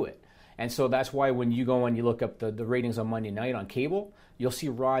how they do it. And so that's why when you go and you look up the ratings on Monday night on cable, you'll see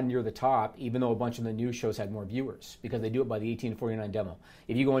Raw near the top, even though a bunch of the news shows had more viewers, because they do it by the 18 to 49 demo.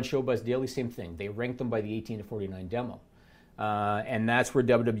 If you go on Showbuzz Daily, same thing. They rank them by the 18 to 49 demo. And that's where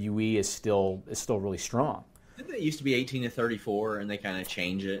WWE is still really strong. Didn't it used to be 18 to 34, and they kind of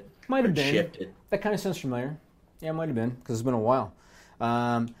change it? Might have been. Shifted. That kind of sounds familiar. Yeah, it might have been, because it's been a while.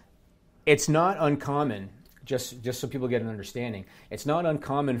 It's not uncommon, just so people get an understanding, it's not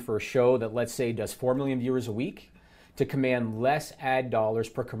uncommon for a show that, let's say, does 4 million viewers a week to command less ad dollars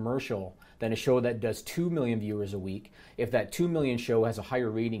per commercial than a show that does 2 million viewers a week if that 2 million show has a higher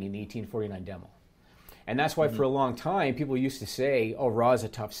rating in the 1849 demo. And that's why for a long time people used to say, oh, Raw is a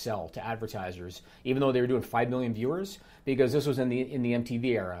tough sell to advertisers, even though they were doing 5 million viewers, because this was in the MTV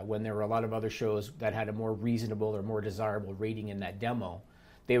era when there were a lot of other shows that had a more reasonable or more desirable rating in that demo.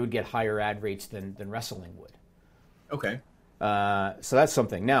 They would get higher ad rates than wrestling would. Okay. So that's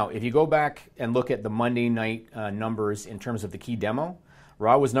something. Now, if you go back and look at the Monday night numbers in terms of the key demo,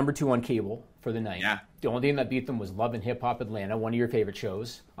 Raw was number 2 on cable for the night. Yeah. The only thing that beat them was Love and Hip Hop Atlanta, one of your favorite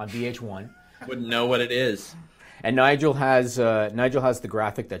shows on VH1. Wouldn't know what it is. And Nigel has the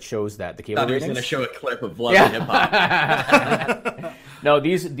graphic that shows that the cable ratings. I was going to show a clip of Love and Hip Hop. No,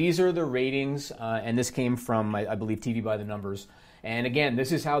 these are the ratings, and this came from I believe TV by the Numbers. And again,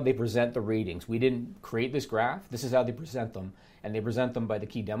 this is how they present the ratings. We didn't create this graph. This is how they present them, and they present them by the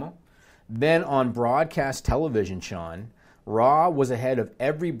key demo. Then on broadcast television, Sean, Raw was ahead of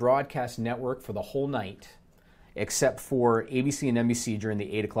every broadcast network for the whole night, except for ABC and NBC during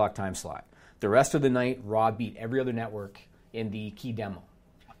the 8 o'clock time slot. The rest of the night, Raw beat every other network in the key demo.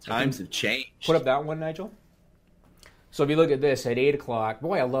 Times have changed. Put up that one, Nigel. So if you look at this, at 8 o'clock,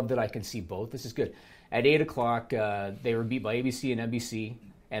 boy, I love that I can see both. This is good. At 8 o'clock, they were beat by ABC and NBC,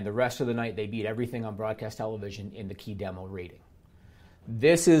 and the rest of the night, they beat everything on broadcast television in the key demo rating.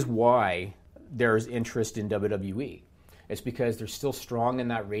 This is why there's interest in WWE. It's because they're still strong in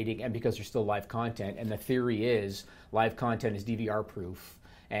that rating and because there's still live content. And the theory is live content is DVR-proof,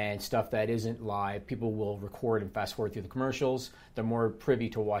 and stuff that isn't live, people will record and fast-forward through the commercials. They're more privy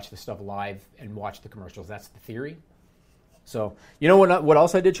to watch the stuff live and watch the commercials. That's the theory. So, you know what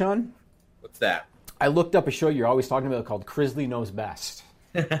else I did, Sean? What's that? I looked up a show you're always talking about called Crisley Knows Best.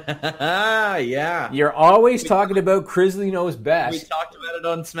 Yeah. You're always talking about Crisley Knows Best. We talked about it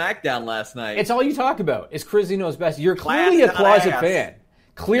on SmackDown last night. It's all you talk about is Crisley Knows Best. You're clearly a closet fan.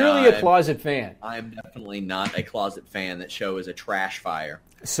 Clearly a closet fan. I am definitely not a closet fan. That show is a trash fire.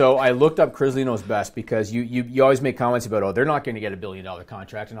 So I looked up Crisley Knows Best because you always make comments about, oh, they're not going to get $1 billion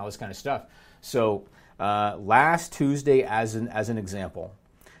contract and all this kind of stuff. So last Tuesday, as an example,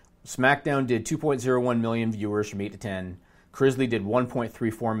 SmackDown did 2.01 million viewers from 8 to 10. Crisley did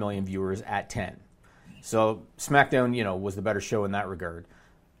 1.34 million viewers at 10. So SmackDown, was the better show in that regard.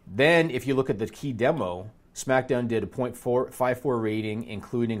 Then if you look at the key demo, SmackDown did a 0.54 rating,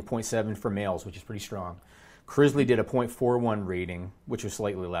 including 0.7 for males, which is pretty strong. Crisley did a 0.41 rating, which was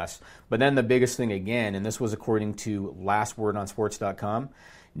slightly less. But then the biggest thing again, and this was according to lastwordonsports.com,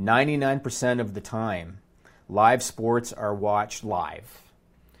 99% of the time, live sports are watched live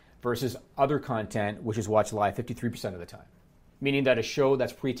versus other content, which is watched live 53% of the time. Meaning that a show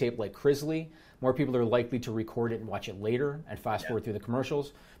that's pre-taped like Crisley, more people are likely to record it and watch it later and fast forward through the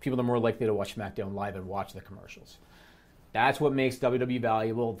commercials. People are more likely to watch SmackDown live and watch the commercials. That's what makes WWE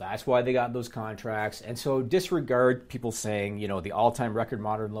valuable. That's why they got those contracts. And so disregard people saying, the all-time record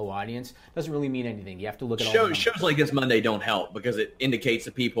modern low audience doesn't really mean anything. You have to look at all the shows like this Monday don't help because it indicates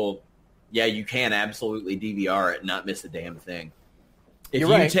to people, yeah, you can absolutely DVR it and not miss a damn thing. If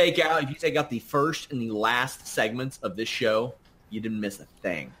you take out the first and the last segments of this show, you didn't miss a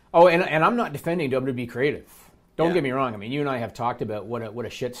thing. Oh, and I'm not defending WWE Creative. Don't get me wrong. I mean, you and I have talked about what a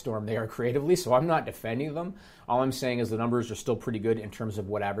shitstorm they are creatively, so I'm not defending them. All I'm saying is the numbers are still pretty good in terms of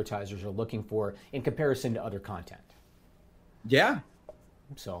what advertisers are looking for in comparison to other content. Yeah.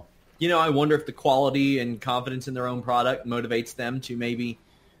 So, I wonder if the quality and confidence in their own product motivates them to maybe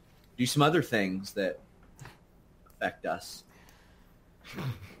do some other things that affect us.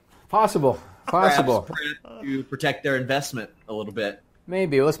 Possible. Perhaps to protect their investment a little bit.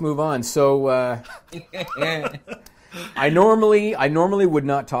 Maybe. Let's move on. So, I normally would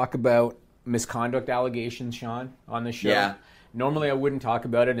not talk about misconduct allegations, Sean, on this show. Yeah. Normally, I wouldn't talk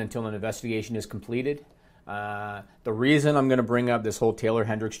about it until an investigation is completed. The reason I'm going to bring up this whole Taylor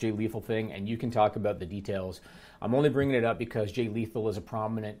Hendricks, Jay Lethal thing, and you can talk about the details, I'm only bringing it up because Jay Lethal is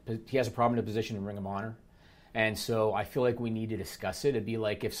he has a prominent position in Ring of Honor. And so I feel like we need to discuss it. It'd be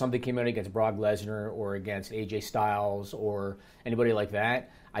like if something came out against Brock Lesnar or against AJ Styles or anybody like that,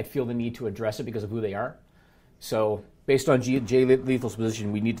 I'd feel the need to address it because of who they are. So based on Jay Lethal's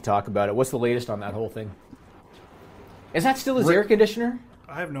position, we need to talk about it. What's the latest on that whole thing? Is that still his air conditioner?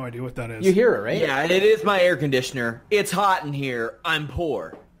 I have no idea what that is. You hear it, right? Yeah, it is my air conditioner. It's hot in here. I'm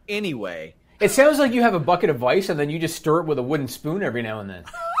poor. Anyway. It sounds like you have a bucket of ice and then you just stir it with a wooden spoon every now and then.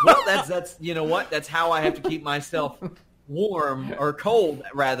 Well, that's you know what? That's how I have to keep myself warm or cold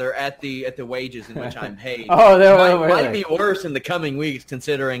rather at the wages in which I'm paid. Oh, might be worse in the coming weeks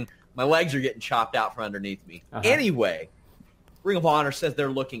considering my legs are getting chopped out from underneath me. Uh-huh. Anyway, Ring of Honor says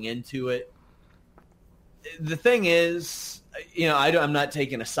they're looking into it. The thing is, I'm not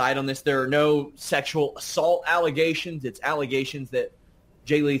taking a side on this. There are no sexual assault allegations. It's allegations that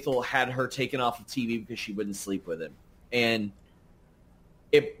Jay Lethal had her taken off of TV because she wouldn't sleep with him. And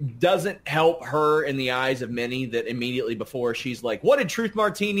it doesn't help her in the eyes of many that immediately before she's like, what did Truth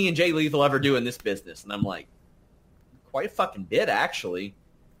Martini and Jay Lethal ever do in this business? And I'm like, quite a fucking bit, actually,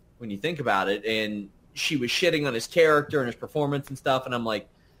 when you think about it. And she was shitting on his character and his performance and stuff. And I'm like,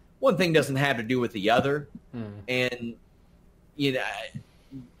 one thing doesn't have to do with the other. And,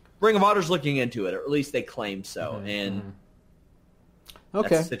 Ring of Honor's looking into it, or at least they claim so. And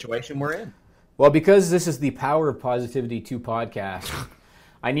okay. That's the situation we're in. Well, because this is the Power of Positivity 2 podcast,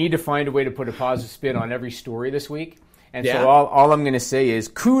 I need to find a way to put a positive spin on every story this week. And so all I'm going to say is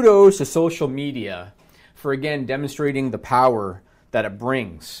kudos to social media for, again, demonstrating the power that it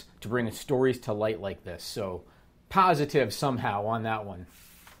brings to bring stories to light like this. So positive somehow on that one.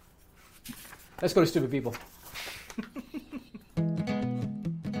 Let's go to stupid people.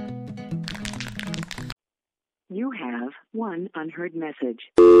 You have one unheard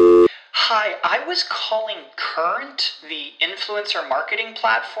message. Hi, I was calling Current, the influencer marketing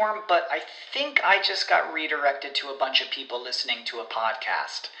platform, but I think I just got redirected to a bunch of people listening to a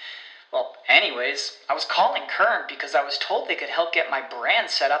podcast. Well, anyways, I was calling Current because I was told they could help get my brand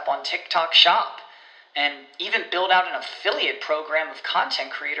set up on TikTok Shop, and even build out an affiliate program of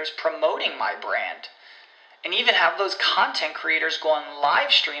content creators promoting my brand, and even have those content creators go on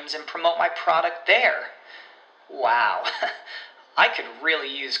live streams and promote my product there. Wow, I could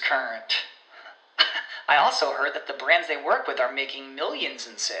really use Current. I also heard that the brands they work with are making millions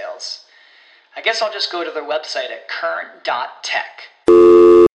in sales. I guess I'll just go to their website at current.tech.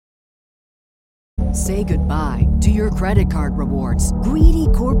 Say goodbye to your credit card rewards. Greedy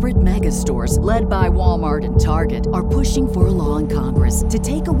corporate mega stores, led by Walmart and Target, are pushing for a law in Congress to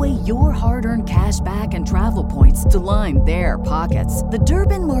take away your hard-earned cash back and travel points to line their pockets. The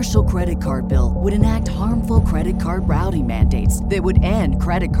Durbin-Marshall credit card bill would enact harmful credit card routing mandates that would end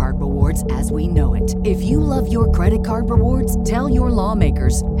credit card rewards as we know it. If you love your credit card rewards, tell your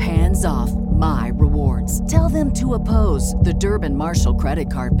lawmakers, hands off my rewards. Tell them to oppose the Durbin-Marshall credit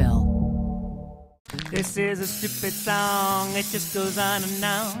card bill. This is a stupid song, it just goes on and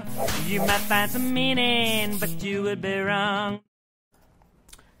on. You might find some meaning, but you would be wrong.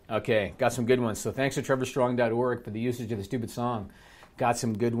 Okay, got some good ones. So thanks to TrevorStrong.org for the usage of the stupid song. Got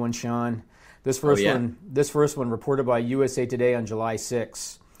some good ones, Sean. This first one reported by USA Today on July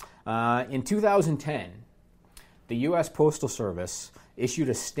 6. In 2010, the U.S. Postal Service issued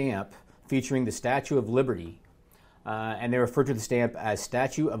a stamp featuring the Statue of Liberty, and they referred to the stamp as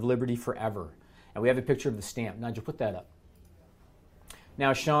Statue of Liberty Forever. And we have a picture of the stamp. Nigel, put that up.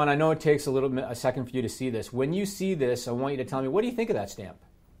 Now, Sean, I know it takes a second for you to see this. When you see this, I want you to tell me, what do you think of that stamp?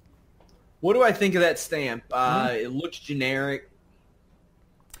 What do I think of that stamp? It looks generic.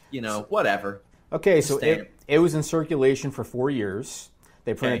 You know, whatever. Okay, so it was in circulation for 4 years.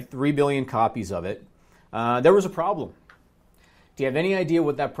 They printed 3 billion copies of it. There was a problem. Do you have any idea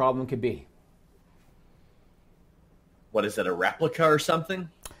what that problem could be? What is it, a replica or something?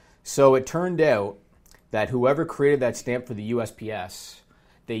 So it turned out that whoever created that stamp for the USPS,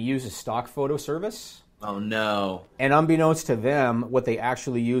 they used a stock photo service. Oh, no. And unbeknownst to them, what they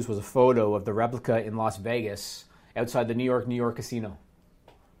actually used was a photo of the replica in Las Vegas outside the New York casino.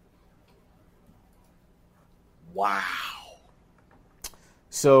 Wow.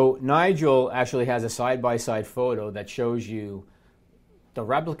 So Nigel actually has a side-by-side photo that shows you the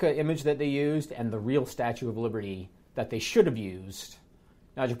replica image that they used and the real Statue of Liberty that they should have used.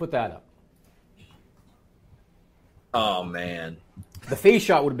 Nigel, put that up. Oh, man. The face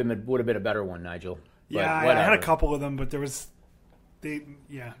shot would have been a better one, Nigel. Yeah, I had a couple of them, but they were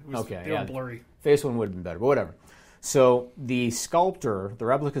blurry. Face one would have been better, but whatever. So the sculptor, the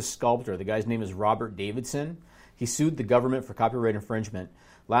replica sculptor, the guy's name is Robert Davidson. He sued the government for copyright infringement.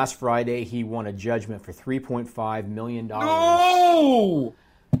 Last Friday, he won a judgment for $3.5 million. No!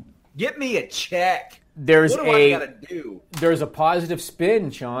 Get me a check. What do I gotta do? There's a positive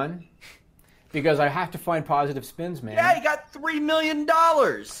spin, Sean, because I have to find positive spins, man. Yeah, he got $3 million.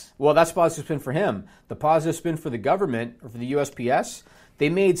 Well, that's a positive spin for him. The positive spin for the government, or for the USPS, they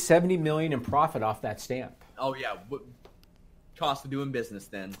made $70 million in profit off that stamp. Oh, yeah. Cost of doing business,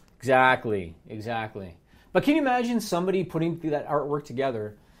 then. Exactly. But can you imagine somebody putting that artwork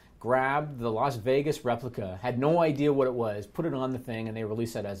together, grabbed the Las Vegas replica, had no idea what it was, put it on the thing, and they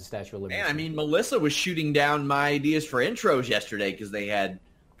released that as a Statue of Liberty? Man, I mean, Melissa was shooting down my ideas for intros yesterday because they had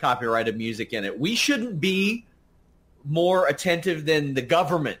copyrighted music in it. We shouldn't be more attentive than the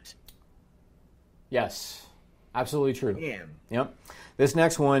government. Yes, absolutely true. Damn. Yep. This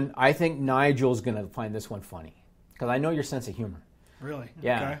next one, I think Nigel's going to find this one funny because I know your sense of humor. Really?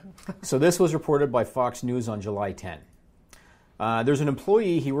 Yeah. Okay. So this was reported by Fox News on July 10. There's an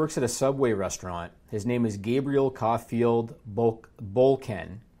employee, he works at a Subway restaurant. His name is Gabriel Caulfield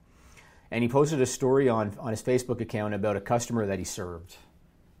Bolken. And he posted a story on his Facebook account about a customer that he served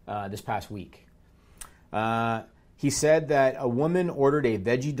this past week. He said that a woman ordered a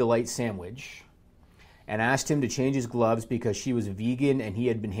Veggie Delight sandwich and asked him to change his gloves because she was vegan and he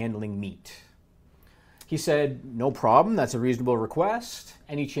had been handling meat. He said, no problem, that's a reasonable request,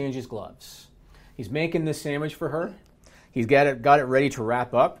 and he changed his gloves. He's making this sandwich for her. He's got it ready to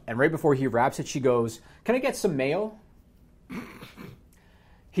wrap up, and right before he wraps it, she goes, can I get some mayo?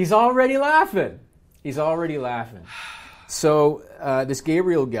 He's already laughing. So this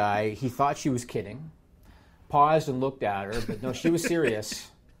Gabriel guy, he thought she was kidding, paused and looked at her, but no, she was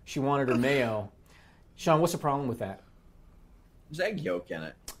serious. She wanted her mayo. Sean, what's the problem with that? There's egg yolk in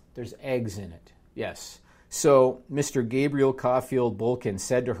it. There's eggs in it. Yes. So Mr. Gabriel Caulfield Bulkin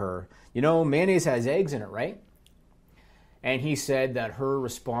said to her, mayonnaise has eggs in it, right? And he said that her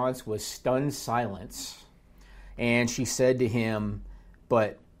response was stunned silence. And she said to him,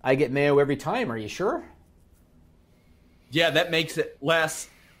 but I get mayo every time. Are you sure? Yeah, that makes it less.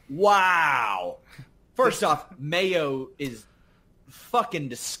 Wow. First off, mayo is fucking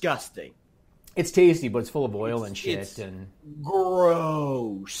disgusting. It's tasty, but it's full of oil and shit. It's and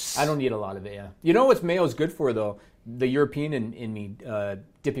gross. I don't eat a lot of it, yeah. You know what mayo's good for, though? The European in me,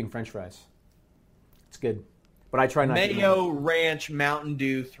 dipping French fries. It's good. But I try not to eat Mayo, ranch, Mountain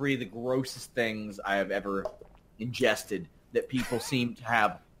Dew, 3 of the grossest things I have ever ingested that people seem to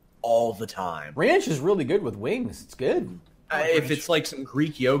have all the time. Ranch is really good with wings. It's good. If it's like some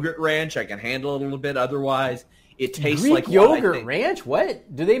Greek yogurt ranch, I can handle it a little bit. Otherwise, it tastes Greek like yogurt ranch?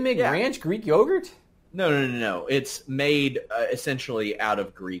 What? Do they make ranch Greek yogurt? No. It's made essentially out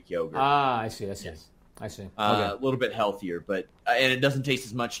of Greek yogurt. Ah, I see. Okay. A little bit healthier, but and it doesn't taste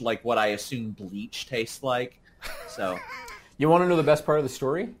as much like what I assume bleach tastes like. So, you want to know the best part of the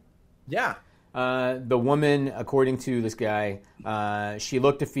story? Yeah. The woman, according to this guy, she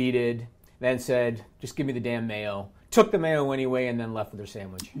looked defeated, then said, "Just give me the damn mayo." Took the mayo anyway, and then left with her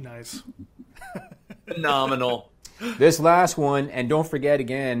sandwich. Nice. Phenomenal. This last one, and don't forget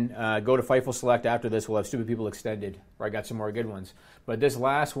again, go to Fightful Select after this. We'll have Stupid People Extended, where I got some more good ones. But this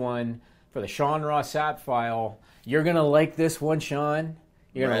last one, for the Sean Ross Sapp file, you're going to like this one, Sean.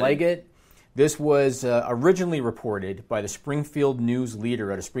 You're going to like it. This was originally reported by the Springfield News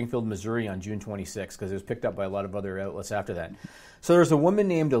Leader out of Springfield, Missouri on June 26th, because it was picked up by a lot of other outlets after that. So there's a woman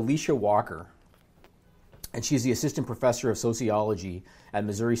named Alicia Walker, and she's the assistant professor of sociology at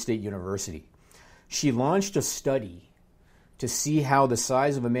Missouri State University. She launched a study to see how the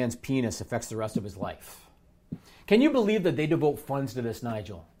size of a man's penis affects the rest of his life. Can you believe that they devote funds to this,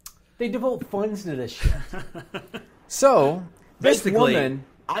 Nigel? They devote funds to this shit. So, this woman...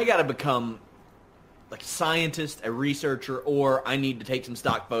 I got to become like a scientist, a researcher, or I need to take some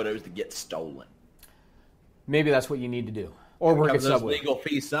stock photos to get stolen. Maybe that's what you need to do. Or work at Subway. Legal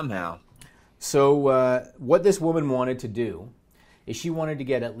fees somehow. So what this woman wanted to do is she wanted to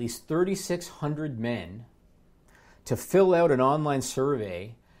get at least 3,600 men to fill out an online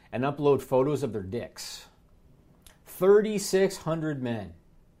survey and upload photos of their dicks. 3,600 men.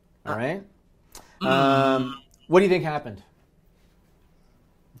 All right? What do you think happened?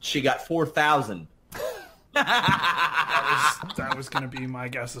 She got 4,000. That was going to be my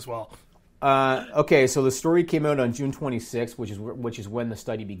guess as well. Okay, so the story came out on June 26th, which is when the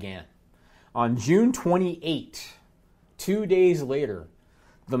study began. On June 28, 2 days later,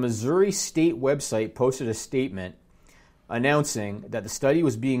 the Missouri State website posted a statement announcing that the study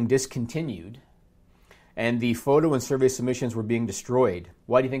was being discontinued and the photo and survey submissions were being destroyed.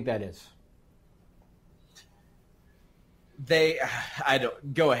 Why do you think that is?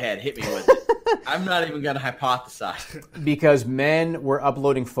 Go ahead, hit me with it. I'm not even going to hypothesize. Because men were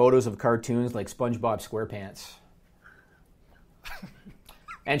uploading photos of cartoons like SpongeBob SquarePants.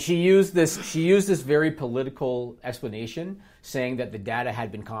 And she used this very political explanation, saying that the data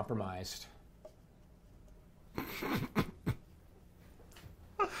had been compromised.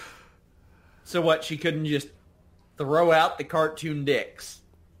 So what, she couldn't just throw out the cartoon dicks?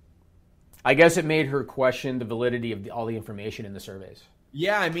 I guess it made her question the validity of all the information in the surveys.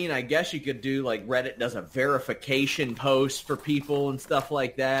 Yeah, I mean, I guess you could do, like, Reddit does a verification post for people and stuff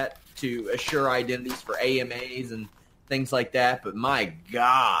like that to assure identities for AMAs and things like that, but my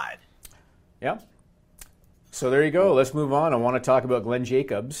God. Yep. So there you go. Let's move on. I want to talk about Glenn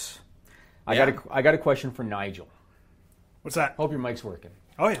Jacobs. I got a question for Nigel. What's that? Hope your mic's working.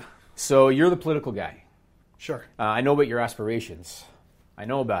 Oh, yeah. So you're the political guy. Sure. I know about your aspirations. I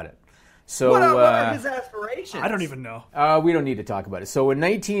know about it. So, what are his aspirations? I don't even know. We don't need to talk about it. So in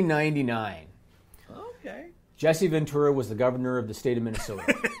 1999, Jesse Ventura was the governor of the state of Minnesota.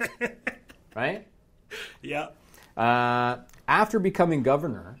 Right? Yeah. After becoming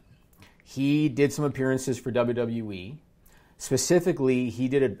governor, he did some appearances for WWE. Specifically, he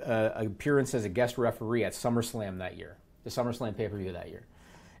did an appearance as a guest referee at SummerSlam that year, the SummerSlam pay-per-view that year.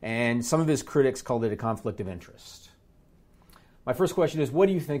 And some of his critics called it a conflict of interest. My first question is, what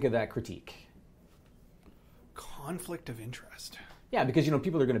do you think of that critique? Conflict of interest. Yeah, because,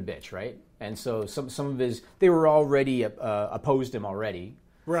 people are going to bitch, right? And so some of they were already opposed him already.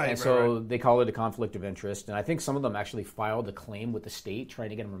 Right. And so they call it a conflict of interest. And I think some of them actually filed a claim with the state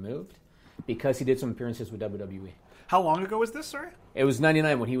trying to get him removed because he did some appearances with WWE. How long ago was this, sorry? It was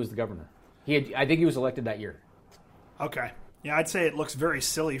 99 when he was the governor. I think he was elected that year. Okay. Yeah, I'd say it looks very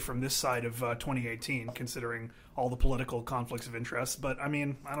silly from this side of 2018, considering all the political conflicts of interest. But I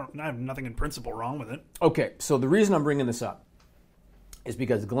mean, I have nothing in principle wrong with it. Okay, so the reason I'm bringing this up is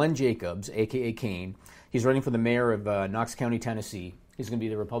because Glenn Jacobs, a.k.a. Kane, he's running for the mayor of Knox County, Tennessee. He's going to be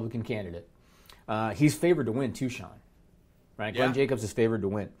the Republican candidate. He's favored to win, too, Sean. Right? Glenn Jacobs is favored to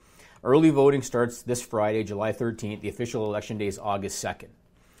win. Early voting starts this Friday, July 13th. The official election day is August 2nd.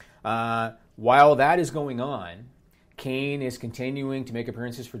 While that is going on, Kane is continuing to make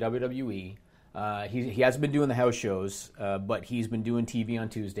appearances for WWE. He hasn't been doing the house shows, but he's been doing TV on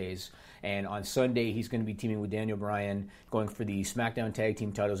Tuesdays. And on Sunday, he's going to be teaming with Daniel Bryan, going for the SmackDown Tag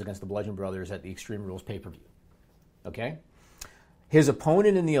Team titles against the Bludgeon Brothers at the Extreme Rules pay-per-view. Okay? His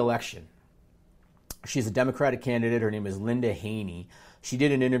opponent in the election, she's a Democratic candidate. Her name is Linda Haney. She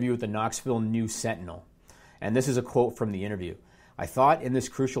did an interview with the Knoxville News Sentinel. And this is a quote from the interview. "I thought in this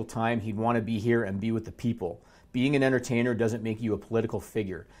crucial time he'd want to be here and be with the people. Being an entertainer doesn't make you a political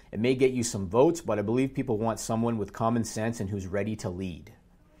figure. It may get you some votes, but I believe people want someone with common sense and who's ready to lead."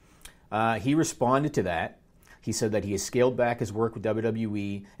 He responded to that. He said that he has scaled back his work with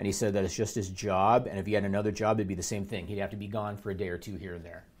WWE, and he said that it's just his job, and if he had another job, it'd be the same thing. He'd have to be gone for a day or two here and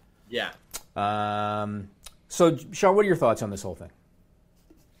there. Yeah. So, Sean, what are your thoughts on this whole thing?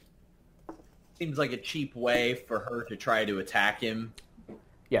 Seems like a cheap way for her to try to attack him.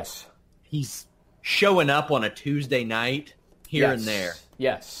 Yes. He's showing up on a Tuesday night here and there.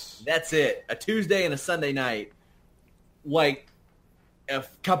 Yes. That's it. A Tuesday and a Sunday night. Like a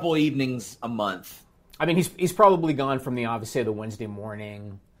couple evenings a month. I mean, he's probably gone from the office, say, the Wednesday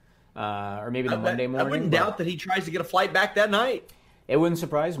morning or maybe the Monday morning. I wouldn't doubt that he tries to get a flight back that night. It wouldn't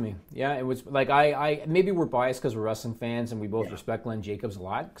surprise me. Yeah, it was like I maybe we're biased because we're wrestling fans and we both respect Glenn Jacobs a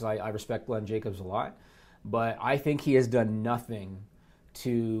lot because I respect Glenn Jacobs a lot. But I think he has done nothing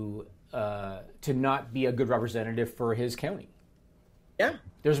to not be a good representative for his county. Yeah.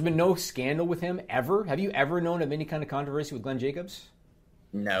 There's been no scandal with him ever. Have you ever known of any kind of controversy with Glenn Jacobs?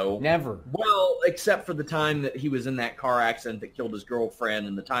 No. Never. Well, except for the time that he was in that car accident that killed his girlfriend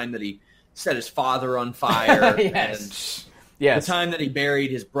and the time that he set his father on fire. Yes. And the time that he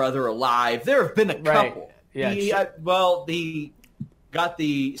buried his brother alive. There have been a couple. Yeah. He got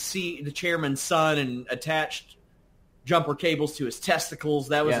the chairman's son and attached jumper cables to his testicles.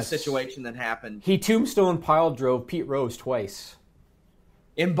 That was a situation that happened. He tombstone pile drove Pete Rose twice.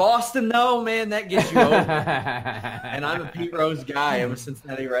 In Boston, though, man, that gets you over. And I'm a Pete Rose guy. I'm a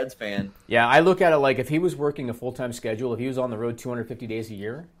Cincinnati Reds fan. Yeah, I look at it like if he was working a full-time schedule, if he was on the road 250 days a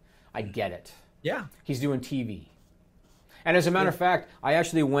year, I get it. Yeah. He's doing TV. And as a matter of fact, I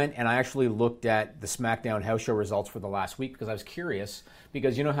actually went and I actually looked at the SmackDown house show results for the last week because I was curious.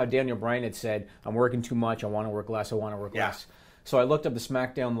 Because you know how Daniel Bryan had said, I'm working too much, I want to work less, less. So I looked up the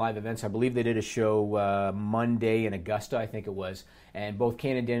SmackDown live events. I believe they did a show Monday in Augusta, I think it was. And both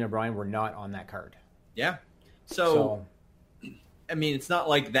Kane and Daniel Bryan were not on that card. Yeah. So I mean, it's not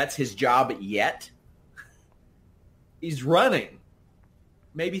like that's his job yet. He's running.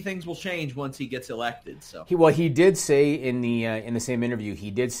 Maybe things will change once he gets elected. So he did say in the same interview, he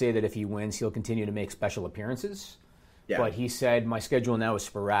did say that if he wins, he'll continue to make special appearances. Yeah. But he said, my schedule now is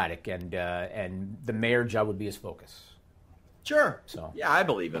sporadic, and the mayor job would be his focus. Sure. So yeah, I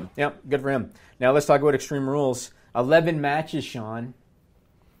believe him. Yep, good for him. Now let's talk about Extreme Rules. 11 matches, Sean.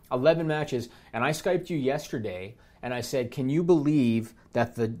 11 matches. And I Skyped you yesterday, and I said, can you believe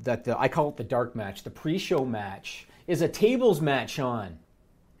that the I call it the dark match, the pre-show match, is a tables match, Sean?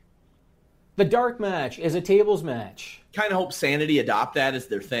 The dark match is a tables match. Kind of hope Sanity adopt that as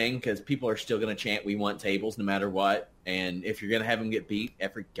their thing because people are still going to chant, we want tables no matter what. And if you're going to have them get beat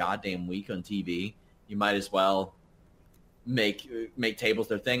every goddamn week on TV, you might as well make tables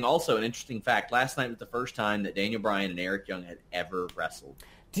their thing. Also, an interesting fact, last night was the first time that Daniel Bryan and Eric Young had ever wrestled.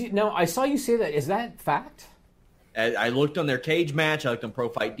 Now, I saw you say that. Is that fact? I looked on their cage match. I looked on Pro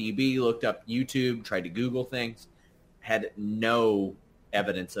Fight DB, looked up YouTube, tried to Google things. Had no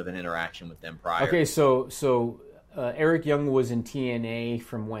evidence of an interaction with them prior. Okay, so Eric Young was in TNA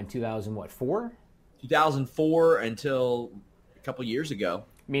from when? 2004? 2004 until a couple years ago.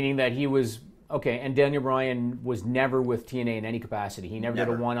 Meaning that he was... Okay, and Daniel Bryan was never with TNA in any capacity. He never did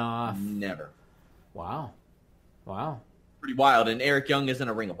a one-off? Never. Wow. Pretty wild. And Eric Young isn't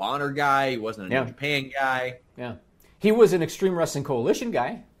a Ring of Honor guy. He wasn't a New Japan guy. Yeah. He was an Extreme Wrestling Coalition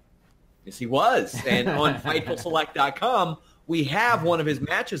guy. Yes, he was. And on FightfulSelect.com, we have one of his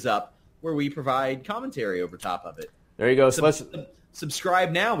matches up where we provide commentary over top of it. There you go.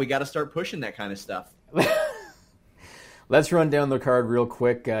 Subscribe now. We got to start pushing that kind of stuff. Let's run down the card real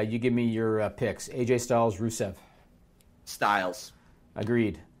quick. You give me your picks. AJ Styles, Rusev. Styles.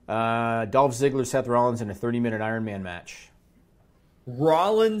 Agreed. Dolph Ziggler, Seth Rollins in a 30-minute Iron Man match.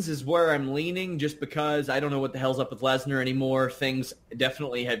 Rollins is where I'm leaning just because I don't know what the hell's up with Lesnar anymore. Things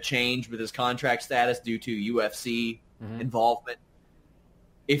definitely have changed with his contract status due to UFC involvement.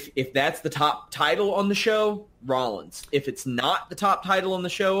 If that's the top title on the show, Rollins. If it's not the top title on the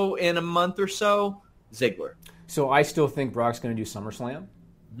show in a month or so, Ziggler. So I still think Brock's going to do SummerSlam.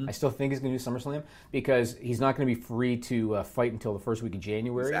 I still think he's going to do SummerSlam because he's not going to be free to fight until the first week of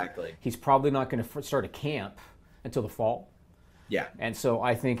January. Exactly. He's probably not going to start a camp until the fall. Yeah. And so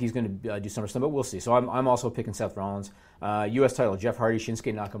I think he's going to do SummerSlam, but we'll see. So I'm also picking Seth Rollins. U.S. title, Jeff Hardy,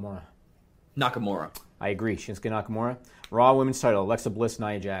 Shinsuke Nakamura. Nakamura. I agree, Shinsuke Nakamura. Raw Women's title, Alexa Bliss,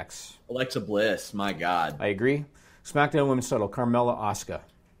 Nia Jax. Alexa Bliss, my God. I agree. SmackDown Women's title, Carmella, Asuka.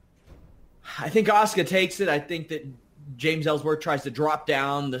 I think Asuka takes it. I think that James Ellsworth tries to drop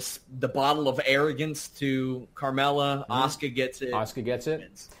down the bottle of arrogance to Carmella. Asuka gets it. Asuka gets it.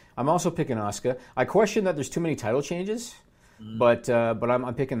 I'm also picking Asuka. I question that there's too many title changes, but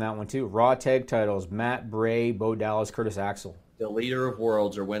I'm picking that one too. Raw tag titles, Matt Bray, Bo Dallas, Curtis Axel. The leader of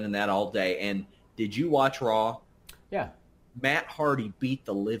worlds are winning that all day. And did you watch Raw? Yeah. Matt Hardy beat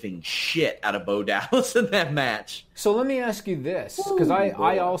the living shit out of Bo Dallas in that match. So let me ask you this, because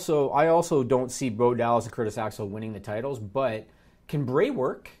I also don't see Bo Dallas and Curtis Axel winning the titles, but can Bray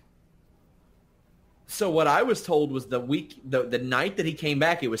work? So what I was told was the night that he came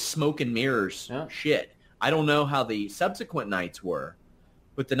back, it was smoke and mirrors shit. I don't know how the subsequent nights were,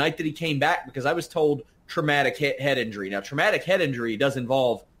 but the night that he came back, because I was told traumatic head injury. Now, traumatic head injury does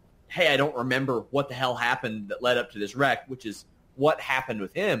involve, hey, I don't remember what the hell happened that led up to this wreck, which is what happened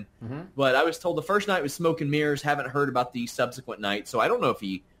with him. But I was told the first night was smoke and mirrors, haven't heard about the subsequent night. So I don't know if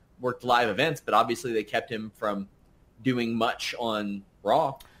he worked live events, but obviously they kept him from doing much on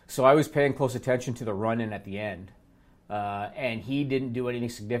Raw. So I was paying close attention to the run-in at the end, and he didn't do anything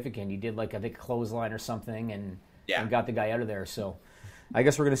significant. He did, like, I think, a clothesline or something and got the guy out of there. So I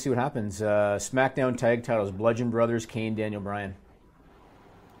guess we're going to see what happens. SmackDown tag titles, Bludgeon Brothers, Kane, Daniel Bryan.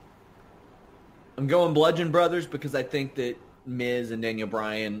 I'm going Bludgeon Brothers because I think that Miz and Daniel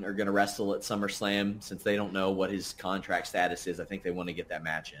Bryan are going to wrestle at SummerSlam since they don't know what his contract status is. I think they want to get that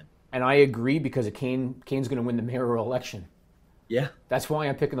match in. And I agree because Kane's going to win the mayoral election. Yeah. That's why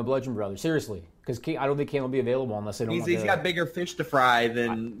I'm picking the Bludgeon Brothers, seriously. Because I don't think Kane will be available unless they don't He's got bigger fish to fry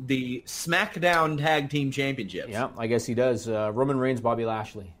than the SmackDown Tag Team Championships. Yeah, I guess he does. Roman Reigns, Bobby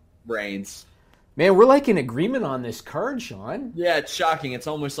Lashley. Reigns. Man, we're like in agreement on this card, Sean. Yeah, it's shocking. It's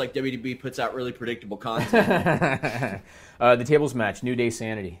almost like WWE puts out really predictable content. The tables match, New Day,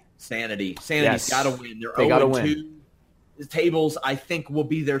 Sanity. Sanity's Yes. got to win. They're They gotta 0-2. win. The tables, I think, will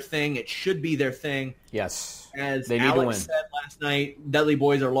be their thing. It should be their thing. Yes. As they need Alex to win. said last night, Dudley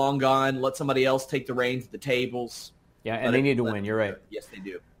Boys are long gone. Let somebody else take the reins at the tables. Yeah, and they need to win. You're right. Yes, they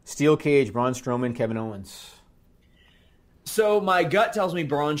do. Steel Cage, Braun Strowman, Kevin Owens. So my gut tells me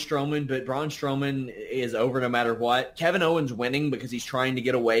Braun Strowman, but Braun Strowman is over no matter what. Kevin Owens winning because he's trying to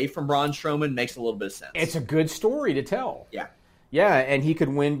get away from Braun Strowman makes a little bit of sense. It's a good story to tell. Yeah. Yeah, and he could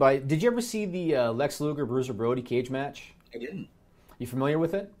win by... Did you ever see the Lex Luger, Bruiser Brody cage match? I didn't. You familiar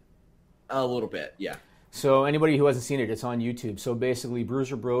with it? A little bit, yeah. So anybody who hasn't seen it, it's on YouTube. So basically,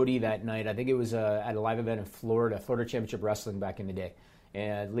 Bruiser Brody that night, I think it was at a live event in Florida Championship Wrestling back in the day,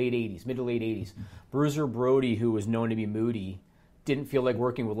 late 80s, mid to late 80s. Bruiser Brody, who was known to be moody, didn't feel like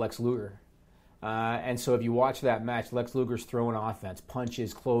working with Lex Luger. And so if you watch that match, Lex Luger's throwing offense,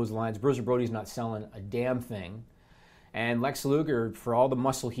 punches, clotheslines. Bruiser Brody's not selling a damn thing. And Lex Luger, for all the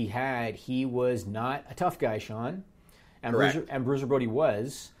muscle he had, he was not a tough guy, Sean. And Bruiser Brody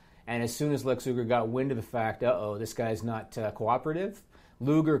was. And as soon as Lex Luger got wind of the fact, this guy's not cooperative,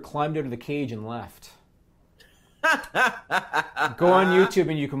 Luger climbed out of the cage and left. Go on YouTube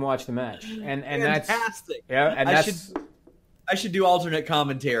and you can watch the match. And fantastic. I should do alternate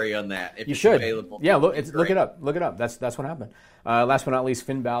commentary on that if you it's should. Available. Yeah, look it up. Look it up. That's what happened. Last but not least,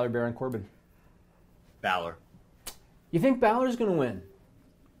 Finn Balor, Baron Corbin. Balor. You think Balor's going to win?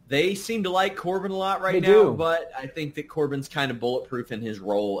 They seem to like Corbin a lot right They now, do. but I think that Corbin's kind of bulletproof in his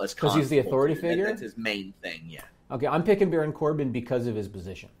role as because he's the constable, authority too. figure. That's his main thing. Yeah. Okay, I'm picking Baron Corbin because of his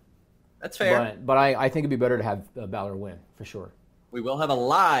position. That's fair. But I think it'd be better to have Balor win for sure. We will have a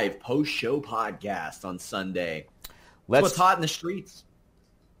live post-show podcast on Sunday. That's what's hot in the streets.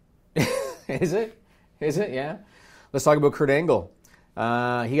 Is it? Yeah. Let's talk about Kurt Angle. He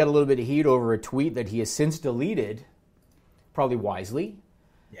got a little bit of heat over a tweet that he has since deleted, probably wisely.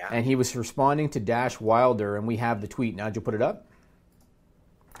 Yeah. And he was responding to Dash Wilder, and we have the tweet. Now, did you put it up?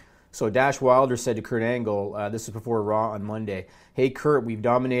 So Dash Wilder said to Kurt Angle, this is before Raw on Monday, "Hey, Kurt, we've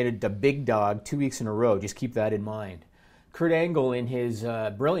dominated the big dog 2 weeks in a row. Just keep that in mind." Kurt Angle, in his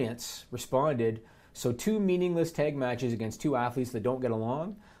brilliance, responded, So 2 meaningless tag matches against 2 athletes that don't get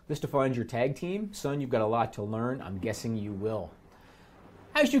along. This defines your tag team. Son, you've got a lot to learn. I'm guessing you will.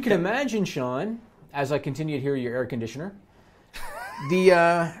 As you can imagine, Sean, as I continue to hear your air conditioner,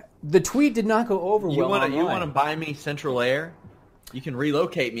 the tweet did not go over well online. You want to buy me central air? You can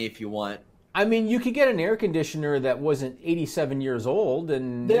relocate me if you want. I mean, you could get an air conditioner that wasn't 87 years old.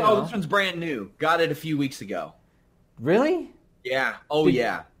 And this one's brand new. Got it a few weeks ago. Really? Yeah.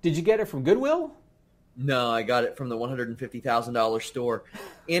 Yeah. Did you get it from Goodwill? No, I got it from the $150,000 store.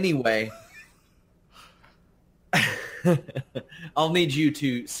 Anyway, I'll need you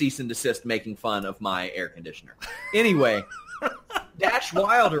to cease and desist making fun of my air conditioner. Anyway, Dash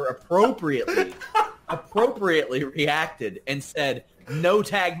Wilder appropriately reacted and said, no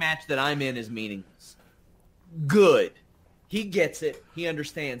tag match that I'm in is meaningless. Good. He gets it. He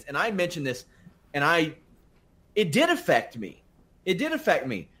understands. And I mentioned this, and it did affect me. It did affect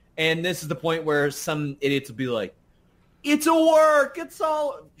me. And this is the point where some idiots will be like, it's a work. It's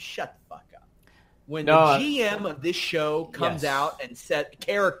all... Shut the fuck up. When the GM of this show comes out and set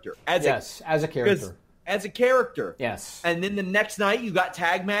character. As a character. As a character. Yes. And then the next night you got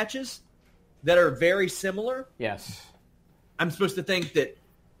tag matches that are very similar. Yes. I'm supposed to think that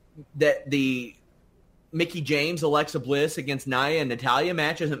the Mickie James, Alexa Bliss against Nia and Natalya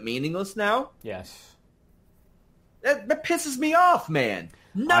match isn't meaningless now? Yes. That pisses me off, man.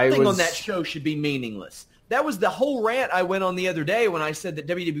 Nothing on that show should be meaningless. That was the whole rant I went on the other day when I said that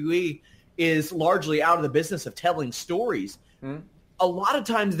WWE is largely out of the business of telling stories. A lot of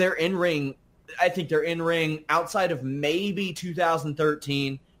times their in-ring, I think their in-ring outside of maybe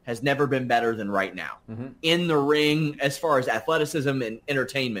 2013 has never been better than right now. In the ring, as far as athleticism and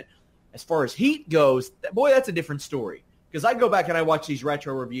entertainment. As far as heat goes, boy, that's a different story. Because I go back and I watch these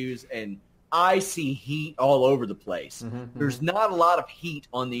retro reviews and I see heat all over the place. There's not a lot of heat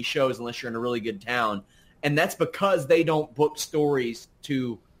on these shows unless you're in a really good town. And that's because they don't book stories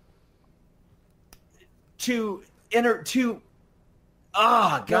to grasp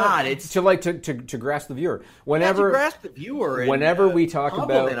the viewer. Whenever grasp the viewer. Whenever we talk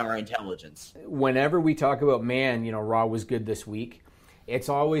about our intelligence. Whenever we talk about, man, Raw was good this week, it's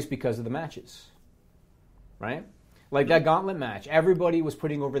always because of the matches, right? Like that Gauntlet match. Everybody was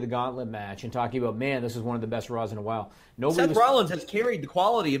putting over the Gauntlet match and talking about, man, this is one of the best Raws in a while. Seth Rollins has carried the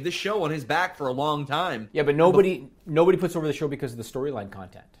quality of this show on his back for a long time. Yeah, but nobody puts over the show because of the storyline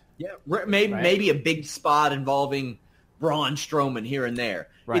content. Yeah, maybe a big spot involving Braun Strowman here and there.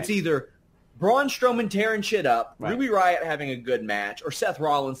 Right. It's either Braun Strowman tearing shit up, Ruby Riott having a good match, or Seth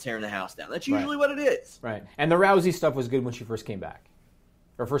Rollins tearing the house down. That's usually what it is. Right. And the Rousey stuff was good when she first came back.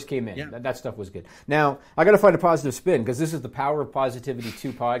 Or first came in. Yeah. That stuff was good. Now, I got to find a positive spin because this is the Power of Positivity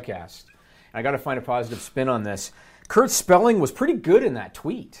 2 podcast. And I got to find a positive spin on this. Kurt's spelling was pretty good in that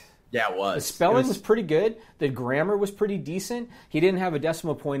tweet. Yeah, it was. The spelling was pretty good. The grammar was pretty decent. He didn't have a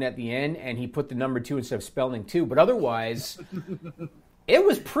decimal point at the end, and he put the number 2 instead of spelling 2. But otherwise, it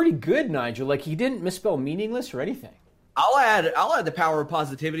was pretty good, Nigel. Like, he didn't misspell meaningless or anything. I'll add the Power of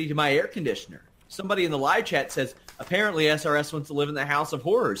Positivity to my air conditioner. Somebody in the live chat says, apparently SRS wants to live in the House of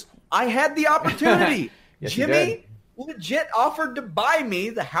Horrors. I had the opportunity. Yes, Jimmy legit offered to buy me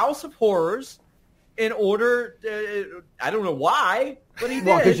the House of Horrors in order, I don't know why, but he did.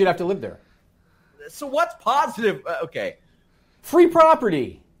 Well, because you'd have to live there. So what's positive? Okay. Free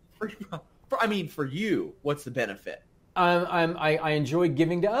property. I mean, for you, what's the benefit? I enjoy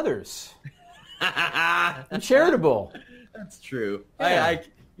giving to others. I'm charitable. That's true. Yeah.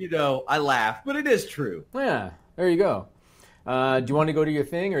 I laugh, but it is true. Yeah, there you go. Do you want to go to your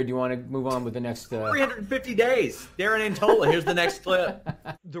thing, or do you want to move on with the next... 350 days. Darren Antola, here's the next clip.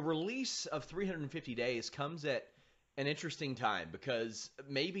 The release of 350 Days comes at an interesting time because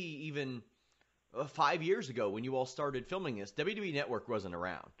maybe even 5 years ago when you all started filming this, WWE Network wasn't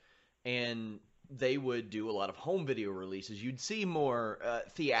around. And they would do a lot of home video releases. You'd see more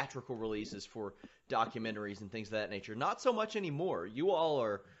theatrical releases for documentaries and things of that nature. Not so much anymore. You all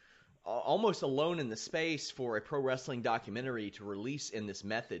are almost alone in the space for a pro wrestling documentary to release in this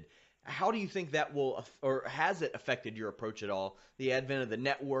method. How do you think that will, or has it affected your approach at all, the advent of the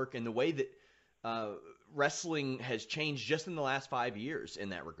network and the way that wrestling has changed just in the last 5 years in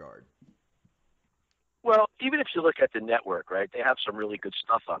that regard? Well, even if you look at the network, right, they have some really good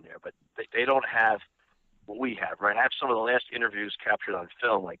stuff on there, but they don't have what we have, right? I have some of the last interviews captured on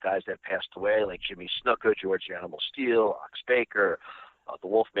film, like guys that passed away, like Jimmy Snuka, George Animal Steele, Ox Baker, the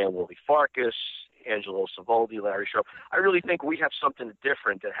Wolfman Willie Farkas, Angelo Savoldi, Larry Sharp. I really think we have something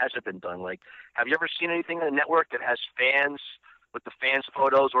different that hasn't been done. Like, have you ever seen anything on the network that has fans with the fans'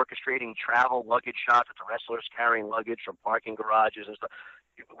 photos, orchestrating travel, luggage shots with the wrestlers carrying luggage from parking garages and stuff.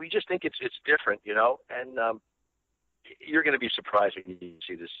 We just think it's different, you know, and you're going to be surprised when you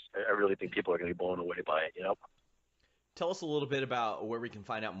see this. I really think people are going to be blown away by it, you know. Tell us a little bit about where we can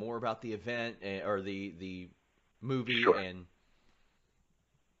find out more about the event or the movie and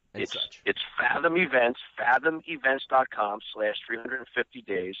such. It's Fathom Events, fathomevents.com/350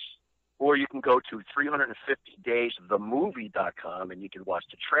 days, or you can go to 350daysthemovie.com and you can watch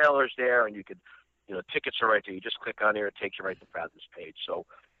the trailers there, and you can, you know, tickets are right there. You just click on there, it takes you right to Fathom's page. So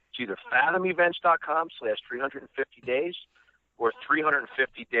it's either fathomevents.com/350 days or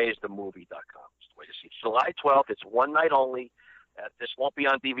 350daysthemovie.com. That's the way to see it. July 12th, it's one night only. This won't be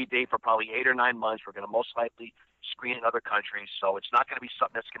on DVD for probably 8 or 9 months. We're going to most likely screen in other countries, so it's not going to be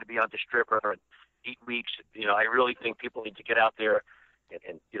something that's going to be on distributor in 8 weeks. You know, I really think people need to get out there,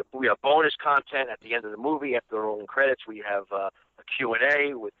 and you know, we have bonus content at the end of the movie. After the rolling credits, we have a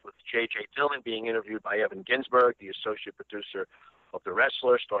Q&A with J.J. Dillon being interviewed by Evan Ginsberg, the associate producer of The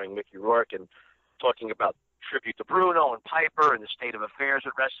Wrestler, starring Mickey Rourke, and talking about tribute to Bruno and Piper and the state of affairs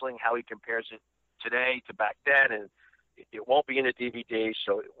of wrestling, how he compares it today to back then, and it won't be in the DVD.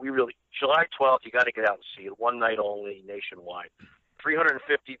 So July 12th, you got to get out and see it. One night only, nationwide.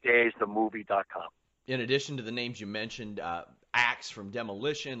 350daysthemovie.com. In addition to the names you mentioned, Axe from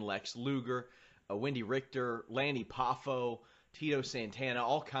Demolition, Lex Luger, Wendy Richter, Lanny Poffo, Tito Santana,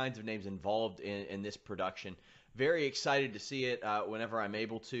 all kinds of names involved in this production. Very excited to see it whenever I'm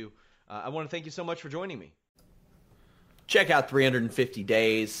able to. I want to thank you so much for joining me. Check out 350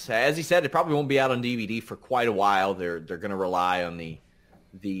 Days. As he said, it probably won't be out on DVD for quite a while. They're going to rely on the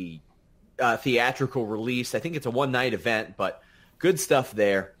theatrical release. I think it's a one-night event, but good stuff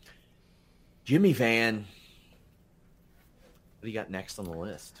there. Jimmy Van, what do you got next on the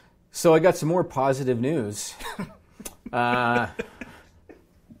list? So I got some more positive news.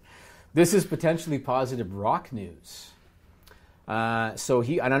 This is potentially positive Rock news. So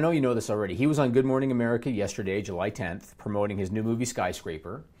and I know you know this already, he was on Good Morning America yesterday, July 10th, promoting his new movie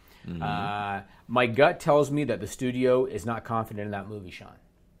Skyscraper. Mm-hmm. My gut tells me that the studio is not confident in that movie, Sean.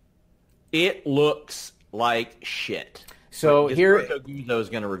 It looks like shit. So here, Guzzo is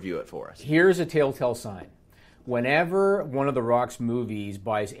going to review it for us. Here's a telltale sign. Whenever one of The Rock's movies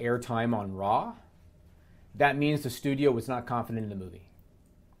buys airtime on Raw, that means the studio was not confident in the movie.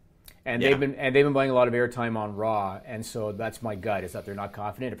 And they've been buying a lot of airtime on Raw, and so that's my gut, is that they're not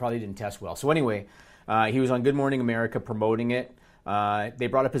confident. It probably didn't test well. So anyway, he was on Good Morning America promoting it. They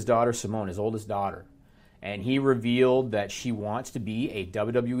brought up his daughter, Simone, his oldest daughter, and he revealed that she wants to be a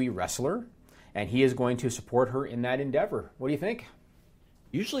WWE wrestler, and he is going to support her in that endeavor. What do you think?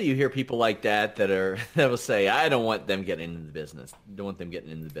 Usually you hear people like that will say, I don't want them getting into the business. Don't want them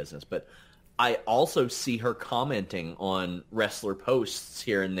getting into the business. But I also see her commenting on wrestler posts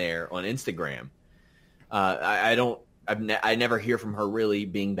here and there on Instagram. I never hear from her really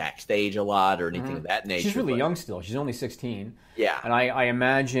being backstage a lot or anything of that nature. She's really young still. She's only 16. Yeah. And I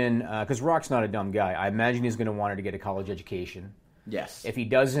imagine, because Rock's not a dumb guy, I imagine he's going to want her to get a college education. Yes. If he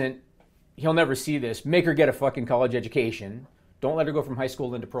doesn't, he'll never see this. Make her get a fucking college education. Don't let her go from high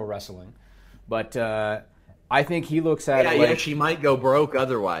school into pro wrestling. But I think he looks at it like... Yeah, she might go broke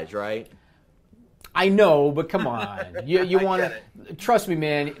otherwise, right? I know, but come on. You want to... Trust me,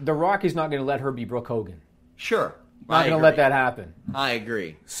 man, The Rock is not going to let her be Brooke Hogan. Sure. Not going to let that happen. I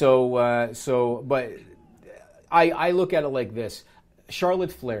agree. But I look at it like this.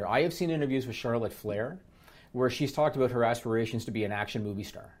 Charlotte Flair. I have seen interviews with Charlotte Flair where she's talked about her aspirations to be an action movie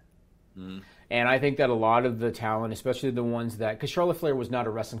star. Mm-hmm. And I think that a lot of the talent, especially the ones that... Because Charlotte Flair was not a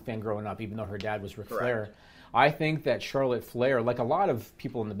wrestling fan growing up, even though her dad was Ric Flair. I think that Charlotte Flair, like a lot of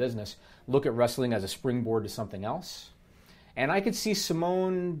people in the business, look at wrestling as a springboard to something else. And I could see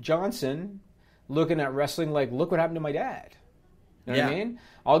Simone Johnson looking at wrestling like, look what happened to my dad. You know what I mean?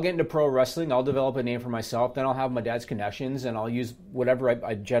 I'll get into pro wrestling, I'll develop a name for myself, then I'll have my dad's connections, and I'll use whatever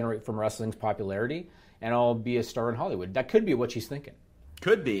I generate from wrestling's popularity, and I'll be a star in Hollywood. That could be what she's thinking.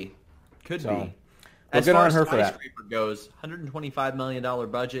 Could be. As good far on as her for that. Skyscraper goes, $125 million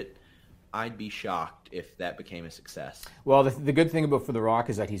budget, I'd be shocked if that became a success. Well, the good thing about for The Rock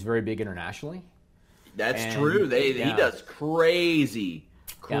is that he's very big internationally. That's true. He does crazy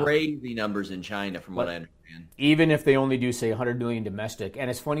numbers in China, from what I understand. Even if they only do, say, $100 million domestic, and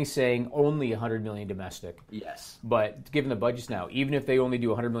it's funny saying only $100 million domestic. Yes. But given the budgets now, even if they only do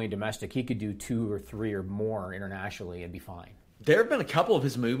 $100 million domestic, he could do 2 or 3 or more internationally and be fine. There have been a couple of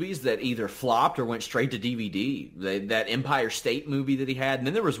his movies that either flopped or went straight to DVD. That Empire State movie that he had, and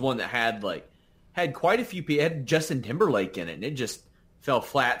then there was one that had quite a few people. It had Justin Timberlake in it, and it just fell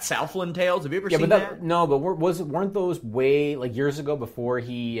flat. Southland Tales. Have you ever Yeah, seen but that? No, but weren't those way like years ago before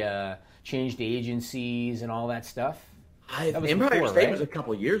he changed agencies and all that stuff? That was Empire before, State right? was a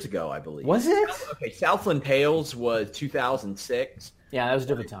couple years ago, I believe. Was it? Okay, Southland Tales was 2006. Yeah, that was a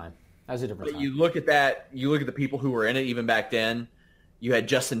different time. But you look at that, you look at the people who were in it even back then. You had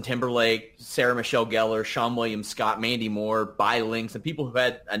Justin Timberlake, Sarah Michelle Gellar, Sean William Scott, Mandy Moore, Bai Ling, some people who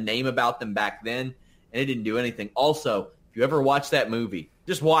had a name about them back then, and it didn't do anything. Also, if you ever watch that movie,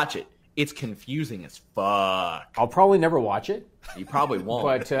 just watch it. It's confusing as fuck. I'll probably never watch it. You probably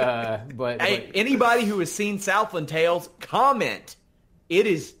won't. but hey, anybody who has seen Southland Tales, comment. It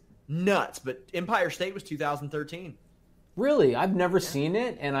is nuts. But Empire State was 2013. Really? I've never seen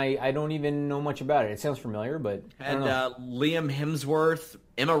it, and I don't even know much about it. It sounds familiar, but I don't know. Liam Hemsworth,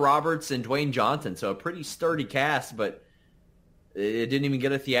 Emma Roberts, and Dwayne Johnson. So a pretty sturdy cast, but it didn't even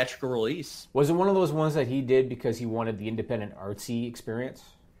get a theatrical release. Was it one of those ones that he did because he wanted the independent artsy experience?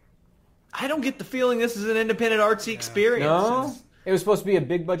 I don't get the feeling this is an independent artsy experience. No? It was supposed to be a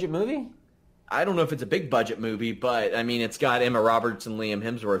big budget movie? I don't know if it's a big budget movie, but I mean, it's got Emma Roberts and Liam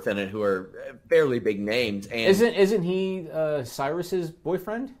Hemsworth in it, who are fairly big names. And isn't he Cyrus's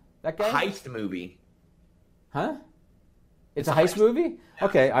boyfriend? That guy? Heist movie. Huh? It's a heist movie? Yeah.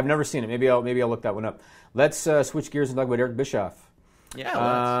 Okay, I've never seen it. Maybe I'll look that one up. Let's switch gears and talk about Eric Bischoff. Yeah.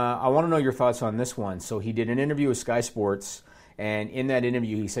 I want to know your thoughts on this one. So he did an interview with Sky Sports. And in that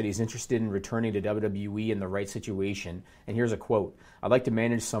interview, he said he's interested in returning to WWE in the right situation. And here's a quote. I'd like to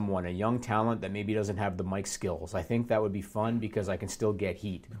manage someone, a young talent that maybe doesn't have the mic skills. I think that would be fun because I can still get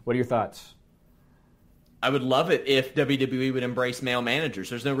heat. What are your thoughts? I would love it if WWE would embrace male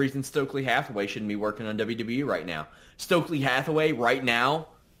managers. There's no reason Stokely Hathaway shouldn't be working on WWE right now. Stokely Hathaway right now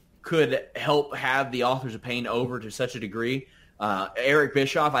could help have the Authors of Pain over to such a degree. Eric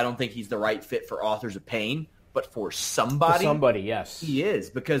Bischoff, I don't think he's the right fit for Authors of Pain. But for somebody, yes. He is,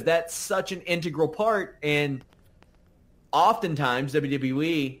 because that's such an integral part. And oftentimes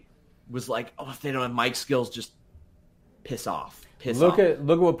WWE was like, oh, if they don't have mic skills, just piss off. Look at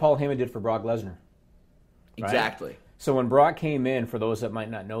what Paul Heyman did for Brock Lesnar. Exactly. Right? So when Brock came in, for those that might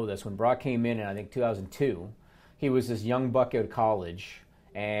not know this, when Brock came in I think 2002, he was this young buck out of college.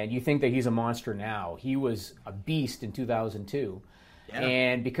 And you think that he's a monster now. He was a beast in 2002. Yeah.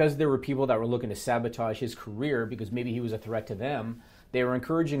 And because there were people that were looking to sabotage his career because maybe he was a threat to them, they were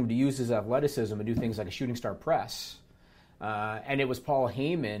encouraging him to use his athleticism and do things like a shooting star press. And it was Paul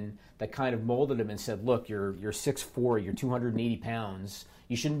Heyman that kind of molded him and said, look, you're 6'4", you're 280 pounds,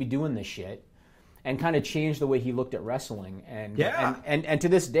 you shouldn't be doing this shit. And kind of changed the way he looked at wrestling. And to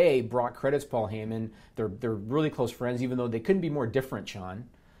this day, Brock credits Paul Heyman. They're really close friends, even though they couldn't be more different, Sean.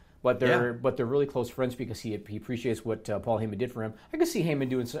 But they're really close friends because he appreciates what Paul Heyman did for him. I could see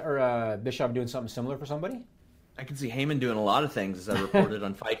Heyman Bischoff doing something similar for somebody. I can see Heyman doing a lot of things, as I reported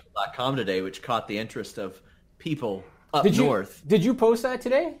on Fightful.com today, which caught the interest of people up north. Did you post that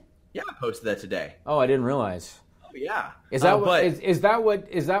today? Yeah, I posted that today. Oh, I didn't realize. Oh yeah. Is that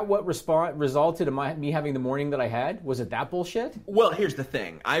what resulted in me having the morning that I had? Was it that bullshit? Well, here's the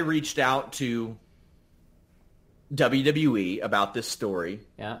thing. I reached out to WWE about this story,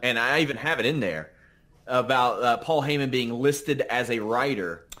 and I even have it in there about Paul Heyman being listed as a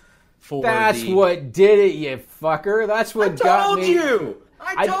writer for. That's what did it, you fucker. That's what got me.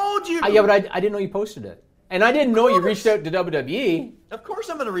 I told you. Yeah, but I didn't know you posted it, and I didn't know you reached out to WWE. Of course,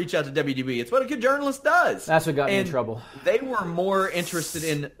 I'm going to reach out to WWE. It's what a good journalist does. That's what got me in trouble. They were more interested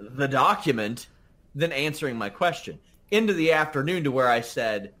in the document than answering my question. Into the afternoon, to where I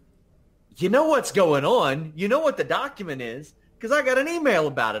said, you know what's going on. You know what the document is, because I got an email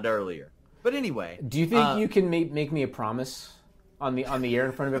about it earlier. But anyway. Do you think you can make me a promise on the air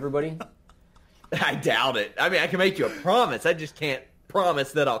in front of everybody? I doubt it. I mean, I can make you a promise. I just can't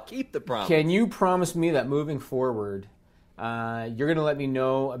promise that I'll keep the promise. Can you promise me that moving forward, you're going to let me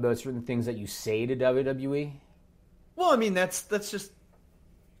know about certain things that you say to WWE? Well, I mean, that's just...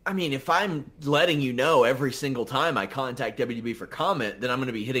 I mean, if I'm letting you know every single time I contact WWE for comment, then I'm going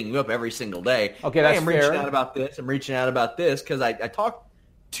to be hitting you up every single day. Okay, that's I'm fair. reaching out about this. I'm reaching out about this because I talk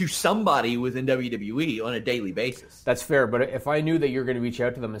to somebody within WWE on a daily basis. That's fair, but if I knew that you were going to reach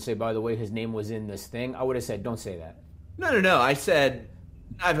out to them and say, by the way, his name was in this thing, I would have said, don't say that. No. I said,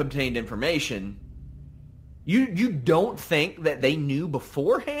 I've obtained information. You don't think that they knew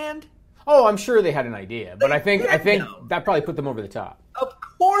beforehand? Oh, I'm sure they had an idea, but I think that probably put them over the top. Of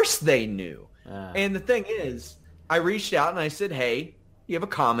course they knew. And the thing is, I reached out and I said, hey, you have a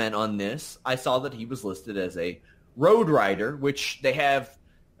comment on this? I saw that he was listed as a road rider, which they have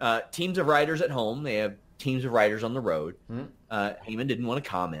teams of riders at home. They have teams of riders on the road. Heyman didn't want to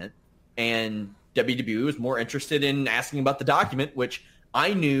comment. And WWE was more interested in asking about the document, which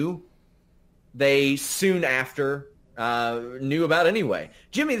I knew they soon after knew about anyway.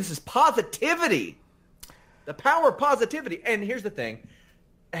 Jimmy, this is positivity. The power of positivity. And here's the thing.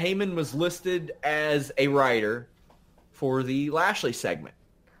 Heyman was listed as a writer for the Lashley segment.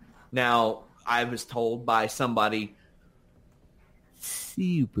 Now, I was told by somebody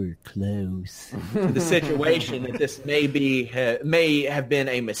super close to the situation that this may have been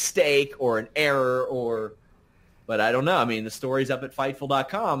a mistake or an error, but I don't know. I mean, the story's up at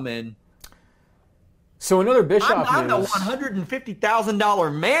Fightful.com, and so another Bischoff I'm news. the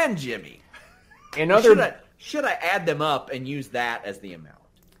 $150,000 man, Jimmy. Should I add them up and use that as the amount?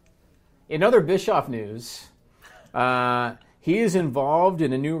 In other Bischoff news, he is involved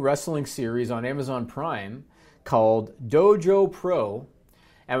in a new wrestling series on Amazon Prime called Dojo Pro.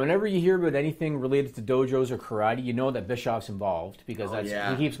 And whenever you hear about anything related to dojos or karate, you know that Bischoff's involved because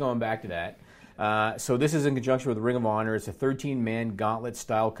he keeps going back to that. So this is in conjunction with Ring of Honor. It's a 13-man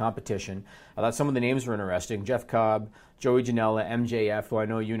gauntlet-style competition. I thought some of the names were interesting. Jeff Cobb, Joey Janela, MJF, who I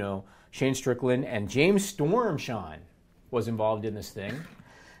know you know, Shane Strickland, and James Storm, Sean, was involved in this thing.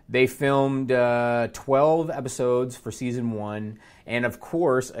 They filmed 12 episodes for season 1. And, of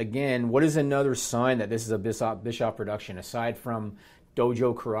course, again, what is another sign that this is a Bischoff production, aside from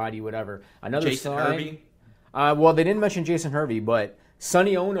Dojo Karate, whatever? Another Jason sign. Hervey? Well, they didn't mention Jason Hervey, but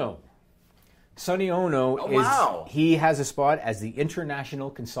Sonny Ono. Sonny Ono he has a spot as the international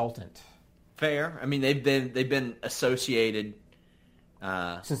consultant. Fair. I mean, they've been associated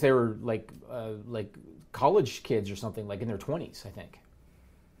since they were like college kids or something, like in their 20s, I think.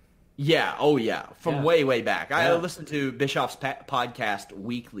 Yeah, from way back. Yeah. I listen to Bischoff's podcast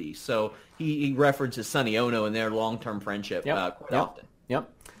weekly, so he references Sonny Ono and their long-term friendship quite often. Yep.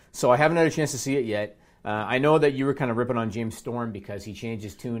 So I haven't had a chance to see it yet. I know that you were kind of ripping on James Storm because he changed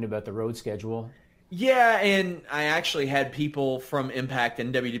his tune about the road schedule. Yeah, and I actually had people from Impact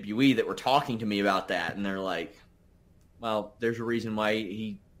and WWE that were talking to me about that, and they're like, well, there's a reason why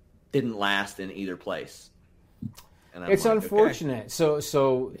he didn't last in either place. It's unfortunate. Okay.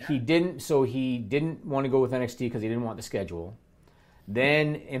 So he didn't want to go with NXT because he didn't want the schedule.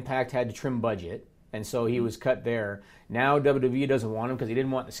 Then Impact had to trim budget, and so he was cut there. Now WWE doesn't want him because he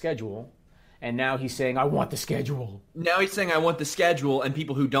didn't want the schedule, and now he's saying, I want the schedule. Now he's saying, I want the schedule, and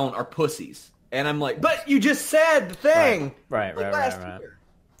people who don't are pussies. And I'm like, but you just said the thing. Right.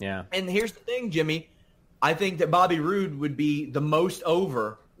 Yeah. And here's the thing, Jimmy. I think that Bobby Roode would be the most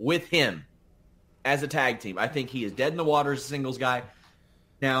over with him as a tag team. I think he is dead in the water as a singles guy.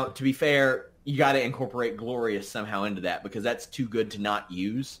 Now, to be fair, you got to incorporate Glorious somehow into that because that's too good to not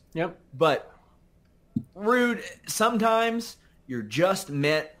use. Yep. But Roode, sometimes you're just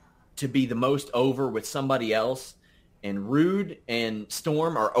meant to be the most over with somebody else. And Roode and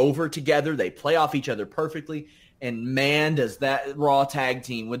Storm are over together. They play off each other perfectly. And man, does that Raw tag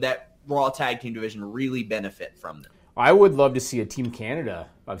team, would that Raw tag team division really benefit from them? I would love to see a Team Canada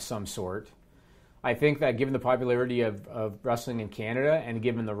of some sort. I think that given the popularity of wrestling in Canada and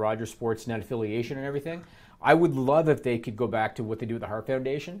given the Rogers Sportsnet affiliation and everything, I would love if they could go back to what they do with the Hart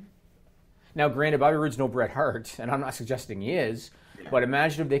Foundation. Now, granted, Bobby Roode's no Bret Hart, and I'm not suggesting he is, but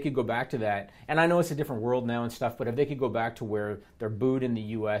imagine if they could go back to that. And I know it's a different world now and stuff, but if they could go back to where they're booed in the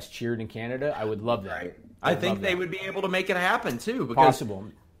U.S., cheered in Canada, I would love that. Right. I think they would be able to make it happen, too. Because possible.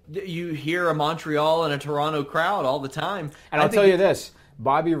 You hear a Montreal and a Toronto crowd all the time. And I'll tell you this.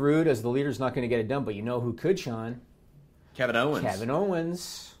 Bobby Roode as the leader is not going to get it done, but you know who could, Sean? Kevin Owens.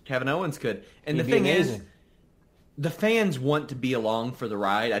 Kevin Owens could. And the thing is, the fans want to be along for the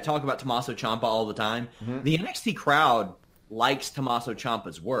ride. I talk about Tommaso Ciampa all the time. Mm-hmm. The NXT crowd likes Tommaso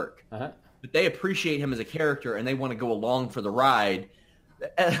Ciampa's work, but they appreciate him as a character, and they want to go along for the ride.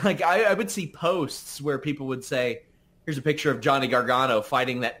 Like I would see posts where people would say, here's a picture of Johnny Gargano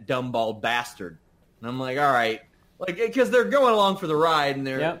fighting that dumb bald bastard. And I'm like, all right. Like, because they're going along for the ride, and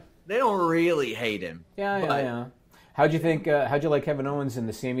they don't really hate him. Yeah. How'd you like Kevin Owens in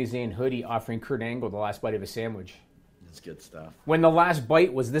the Sami Zayn hoodie offering Kurt Angle the last bite of a sandwich? That's good stuff. When the last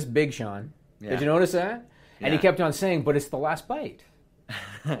bite was this big, Sean. Yeah. Did you notice that? Yeah. And he kept on saying, but it's the last bite.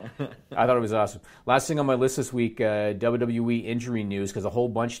 I thought it was awesome. Last thing on my list this week, WWE injury news, because a whole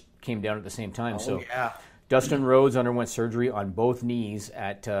bunch came down at the same time. Dustin Rhodes underwent surgery on both knees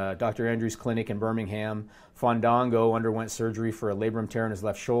at Dr. Andrews Clinic in Birmingham. Fandango underwent surgery for a labrum tear in his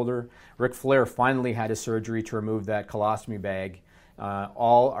left shoulder. Ric Flair finally had his surgery to remove that colostomy bag.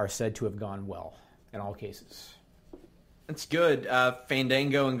 All are said to have gone well in all cases. That's good.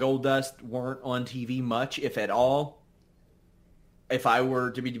 Fandango and Goldust weren't on TV much, if at all. If I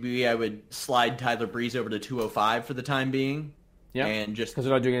were WWE, I would slide Tyler Breeze over to 205 for the time being. Yeah, and just because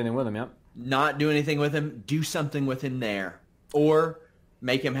they're not doing anything with him. Yep. not do anything with him, do something with him there. Or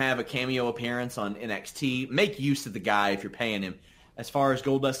make him have a cameo appearance on NXT. Make use of the guy if you're paying him. As far as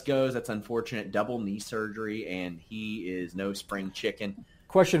Goldust goes, that's unfortunate. Double knee surgery, and he is no spring chicken.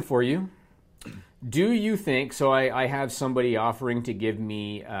 Question for you. Do you think, so I have somebody offering to give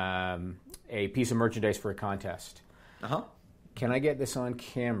me a piece of merchandise for a contest. Uh-huh. Can I get this on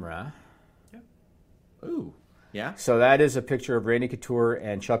camera? Yeah. Ooh, yeah. So that is a picture of Randy Couture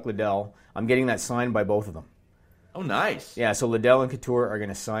and Chuck Liddell. I'm getting that signed by both of them. Oh, nice. Yeah, so Liddell and Couture are going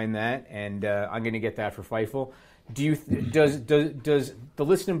to sign that, and I'm going to get that for Fightful. Does the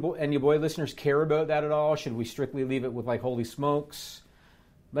Listen and Your Boy listeners care about that at all? Should we strictly leave it with like holy smokes?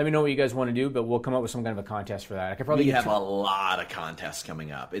 Let me know what you guys want to do, but we'll come up with some kind of a contest for that. I could probably have a lot of contests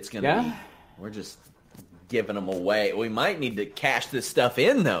coming up. It's going to be, we're just giving them away. We might need to cash this stuff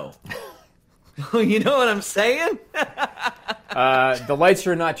in, though. You know what I'm saying? The lights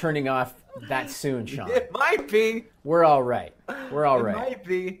are not turning off that soon, Sean. It might be. We're all right. We're all right. It might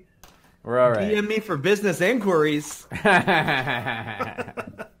be. We're all right. DM me for business inquiries.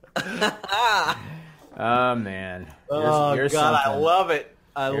 Oh, man. Here's God, something. I love it.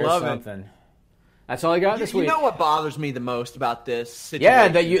 I love something. It. That's all I got this week. You know what bothers me the most about this situation? Yeah,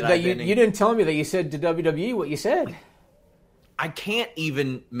 that you didn't tell me that you said to WWE what you said. I can't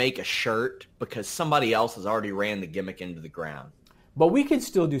even make a shirt because somebody else has already ran the gimmick into the ground. But we could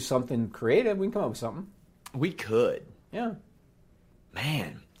still do something creative. We can come up with something. We could. Yeah.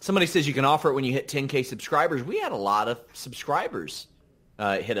 Man. Somebody says you can offer it when you hit 10K subscribers. We had a lot of subscribers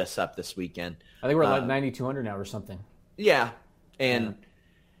hit us up this weekend. I think we're at like 9,200 now or something. Yeah. And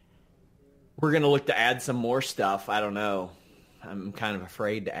we're going to look to add some more stuff. I don't know. I'm kind of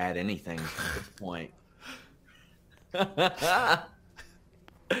afraid to add anything at this point. Are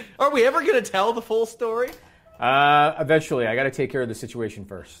we ever going to tell the full story? Eventually. I got to take care of the situation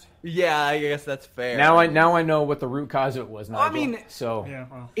first. Yeah, I guess that's fair. Now I know what the root cause of it was. Nigel. I mean,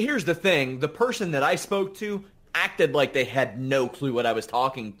 here's the thing. The person that I spoke to acted like they had no clue what I was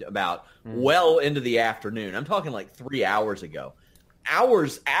talking about well into the afternoon. I'm talking like 3 hours ago.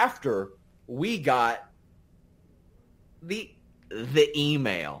 Hours after we got the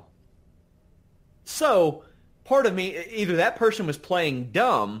email. So part of me, either that person was playing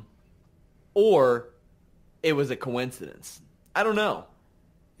dumb or it was a coincidence. I don't know.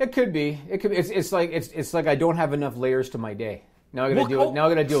 It could be. It could be. It's like I don't have enough layers to my day. Now I got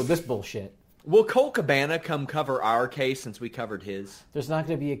to deal with this bullshit. Will Colt Cabana come cover our case since we covered his? There's not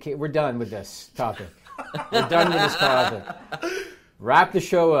going to be a case. We're done with this topic. We're done with this topic. Wrap the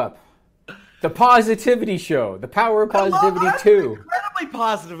show up. The Positivity Show. The Power of Positivity 2. I'm incredibly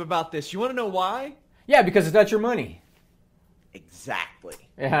positive about this. You want to know why? Yeah, because it's not your money. Exactly.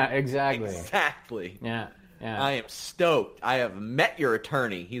 Yeah, exactly. Exactly. Yeah. I am stoked. I have met your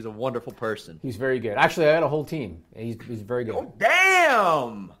attorney. He's a wonderful person. He's very good. Actually, I had a whole team. He's very good. Oh,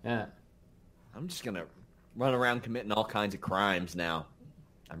 damn! Yeah. I'm just going to run around committing all kinds of crimes now.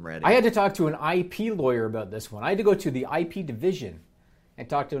 I'm ready. I had to talk to an IP lawyer about this one. I had to go to the IP division and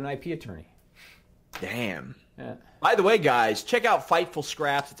talk to an IP attorney. Damn. Yeah. By the way, guys, check out Fightful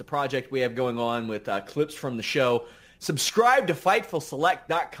Scraps. It's a project we have going on with clips from the show. Subscribe to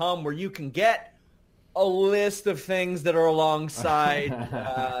FightfulSelect.com where you can get a list of things that are alongside,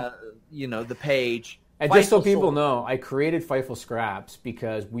 the page. And just so people know, I created Fightful Scraps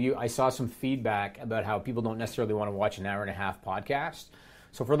because I saw some feedback about how people don't necessarily want to watch an hour and a half podcast.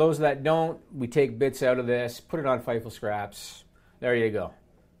 So for those that don't, we take bits out of this, put it on Fightful Scraps. There you go.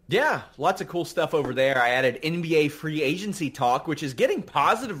 Yeah, lots of cool stuff over there. I added NBA free agency talk, which is getting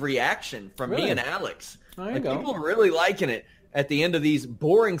positive reaction from me and Alex. There you go. People are really liking it at the end of these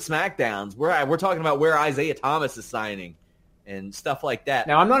boring SmackDowns. We're talking about where Isaiah Thomas is signing and stuff like that.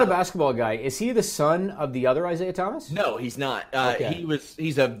 Now, I'm not a basketball guy. Is he the son of the other Isaiah Thomas? No, he's not. Okay.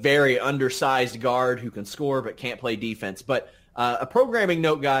 He's a very undersized guard who can score but can't play defense. But a programming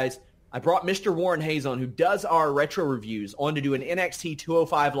note, guys, I brought Mr. Warren Hayes on, who does our retro reviews, on to do an NXT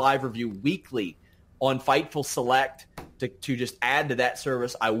 205 live review weekly on Fightful Select to just add to that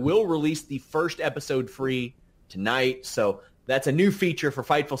service. I will release the first episode free tonight, so that's a new feature for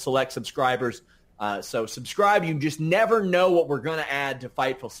Fightful Select subscribers. So subscribe. You just never know what we're going to add to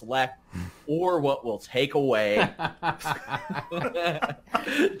Fightful Select or what we'll take away.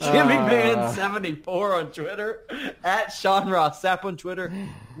 Jimmy Van 74 on Twitter, at Sean Ross Sapp on Twitter.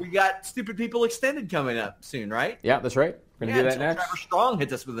 We got Stupid People Extended coming up soon, right? Yeah, that's right. We're going to do that next. Trevor Strong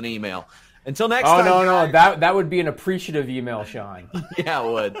hits us with an email. Until next time. Oh, no. That would be an appreciative email, Sean. Yeah,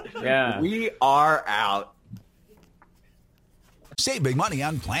 it would. Yeah. We are out. Save big money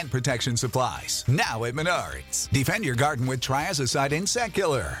on plant protection supplies. Now at Menards. Defend your garden with Triazicide Insect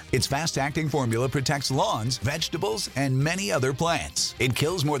Killer. Its fast-acting formula protects lawns, vegetables, and many other plants. It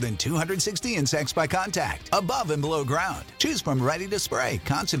kills more than 260 insects by contact, above and below ground. Choose from ready to spray,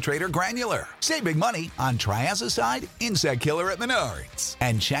 concentrate, or granular. Save big money on Triazicide Insect Killer at Menards.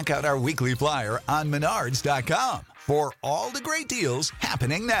 And check out our weekly flyer on Menards.com for all the great deals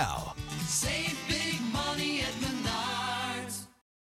happening now. Save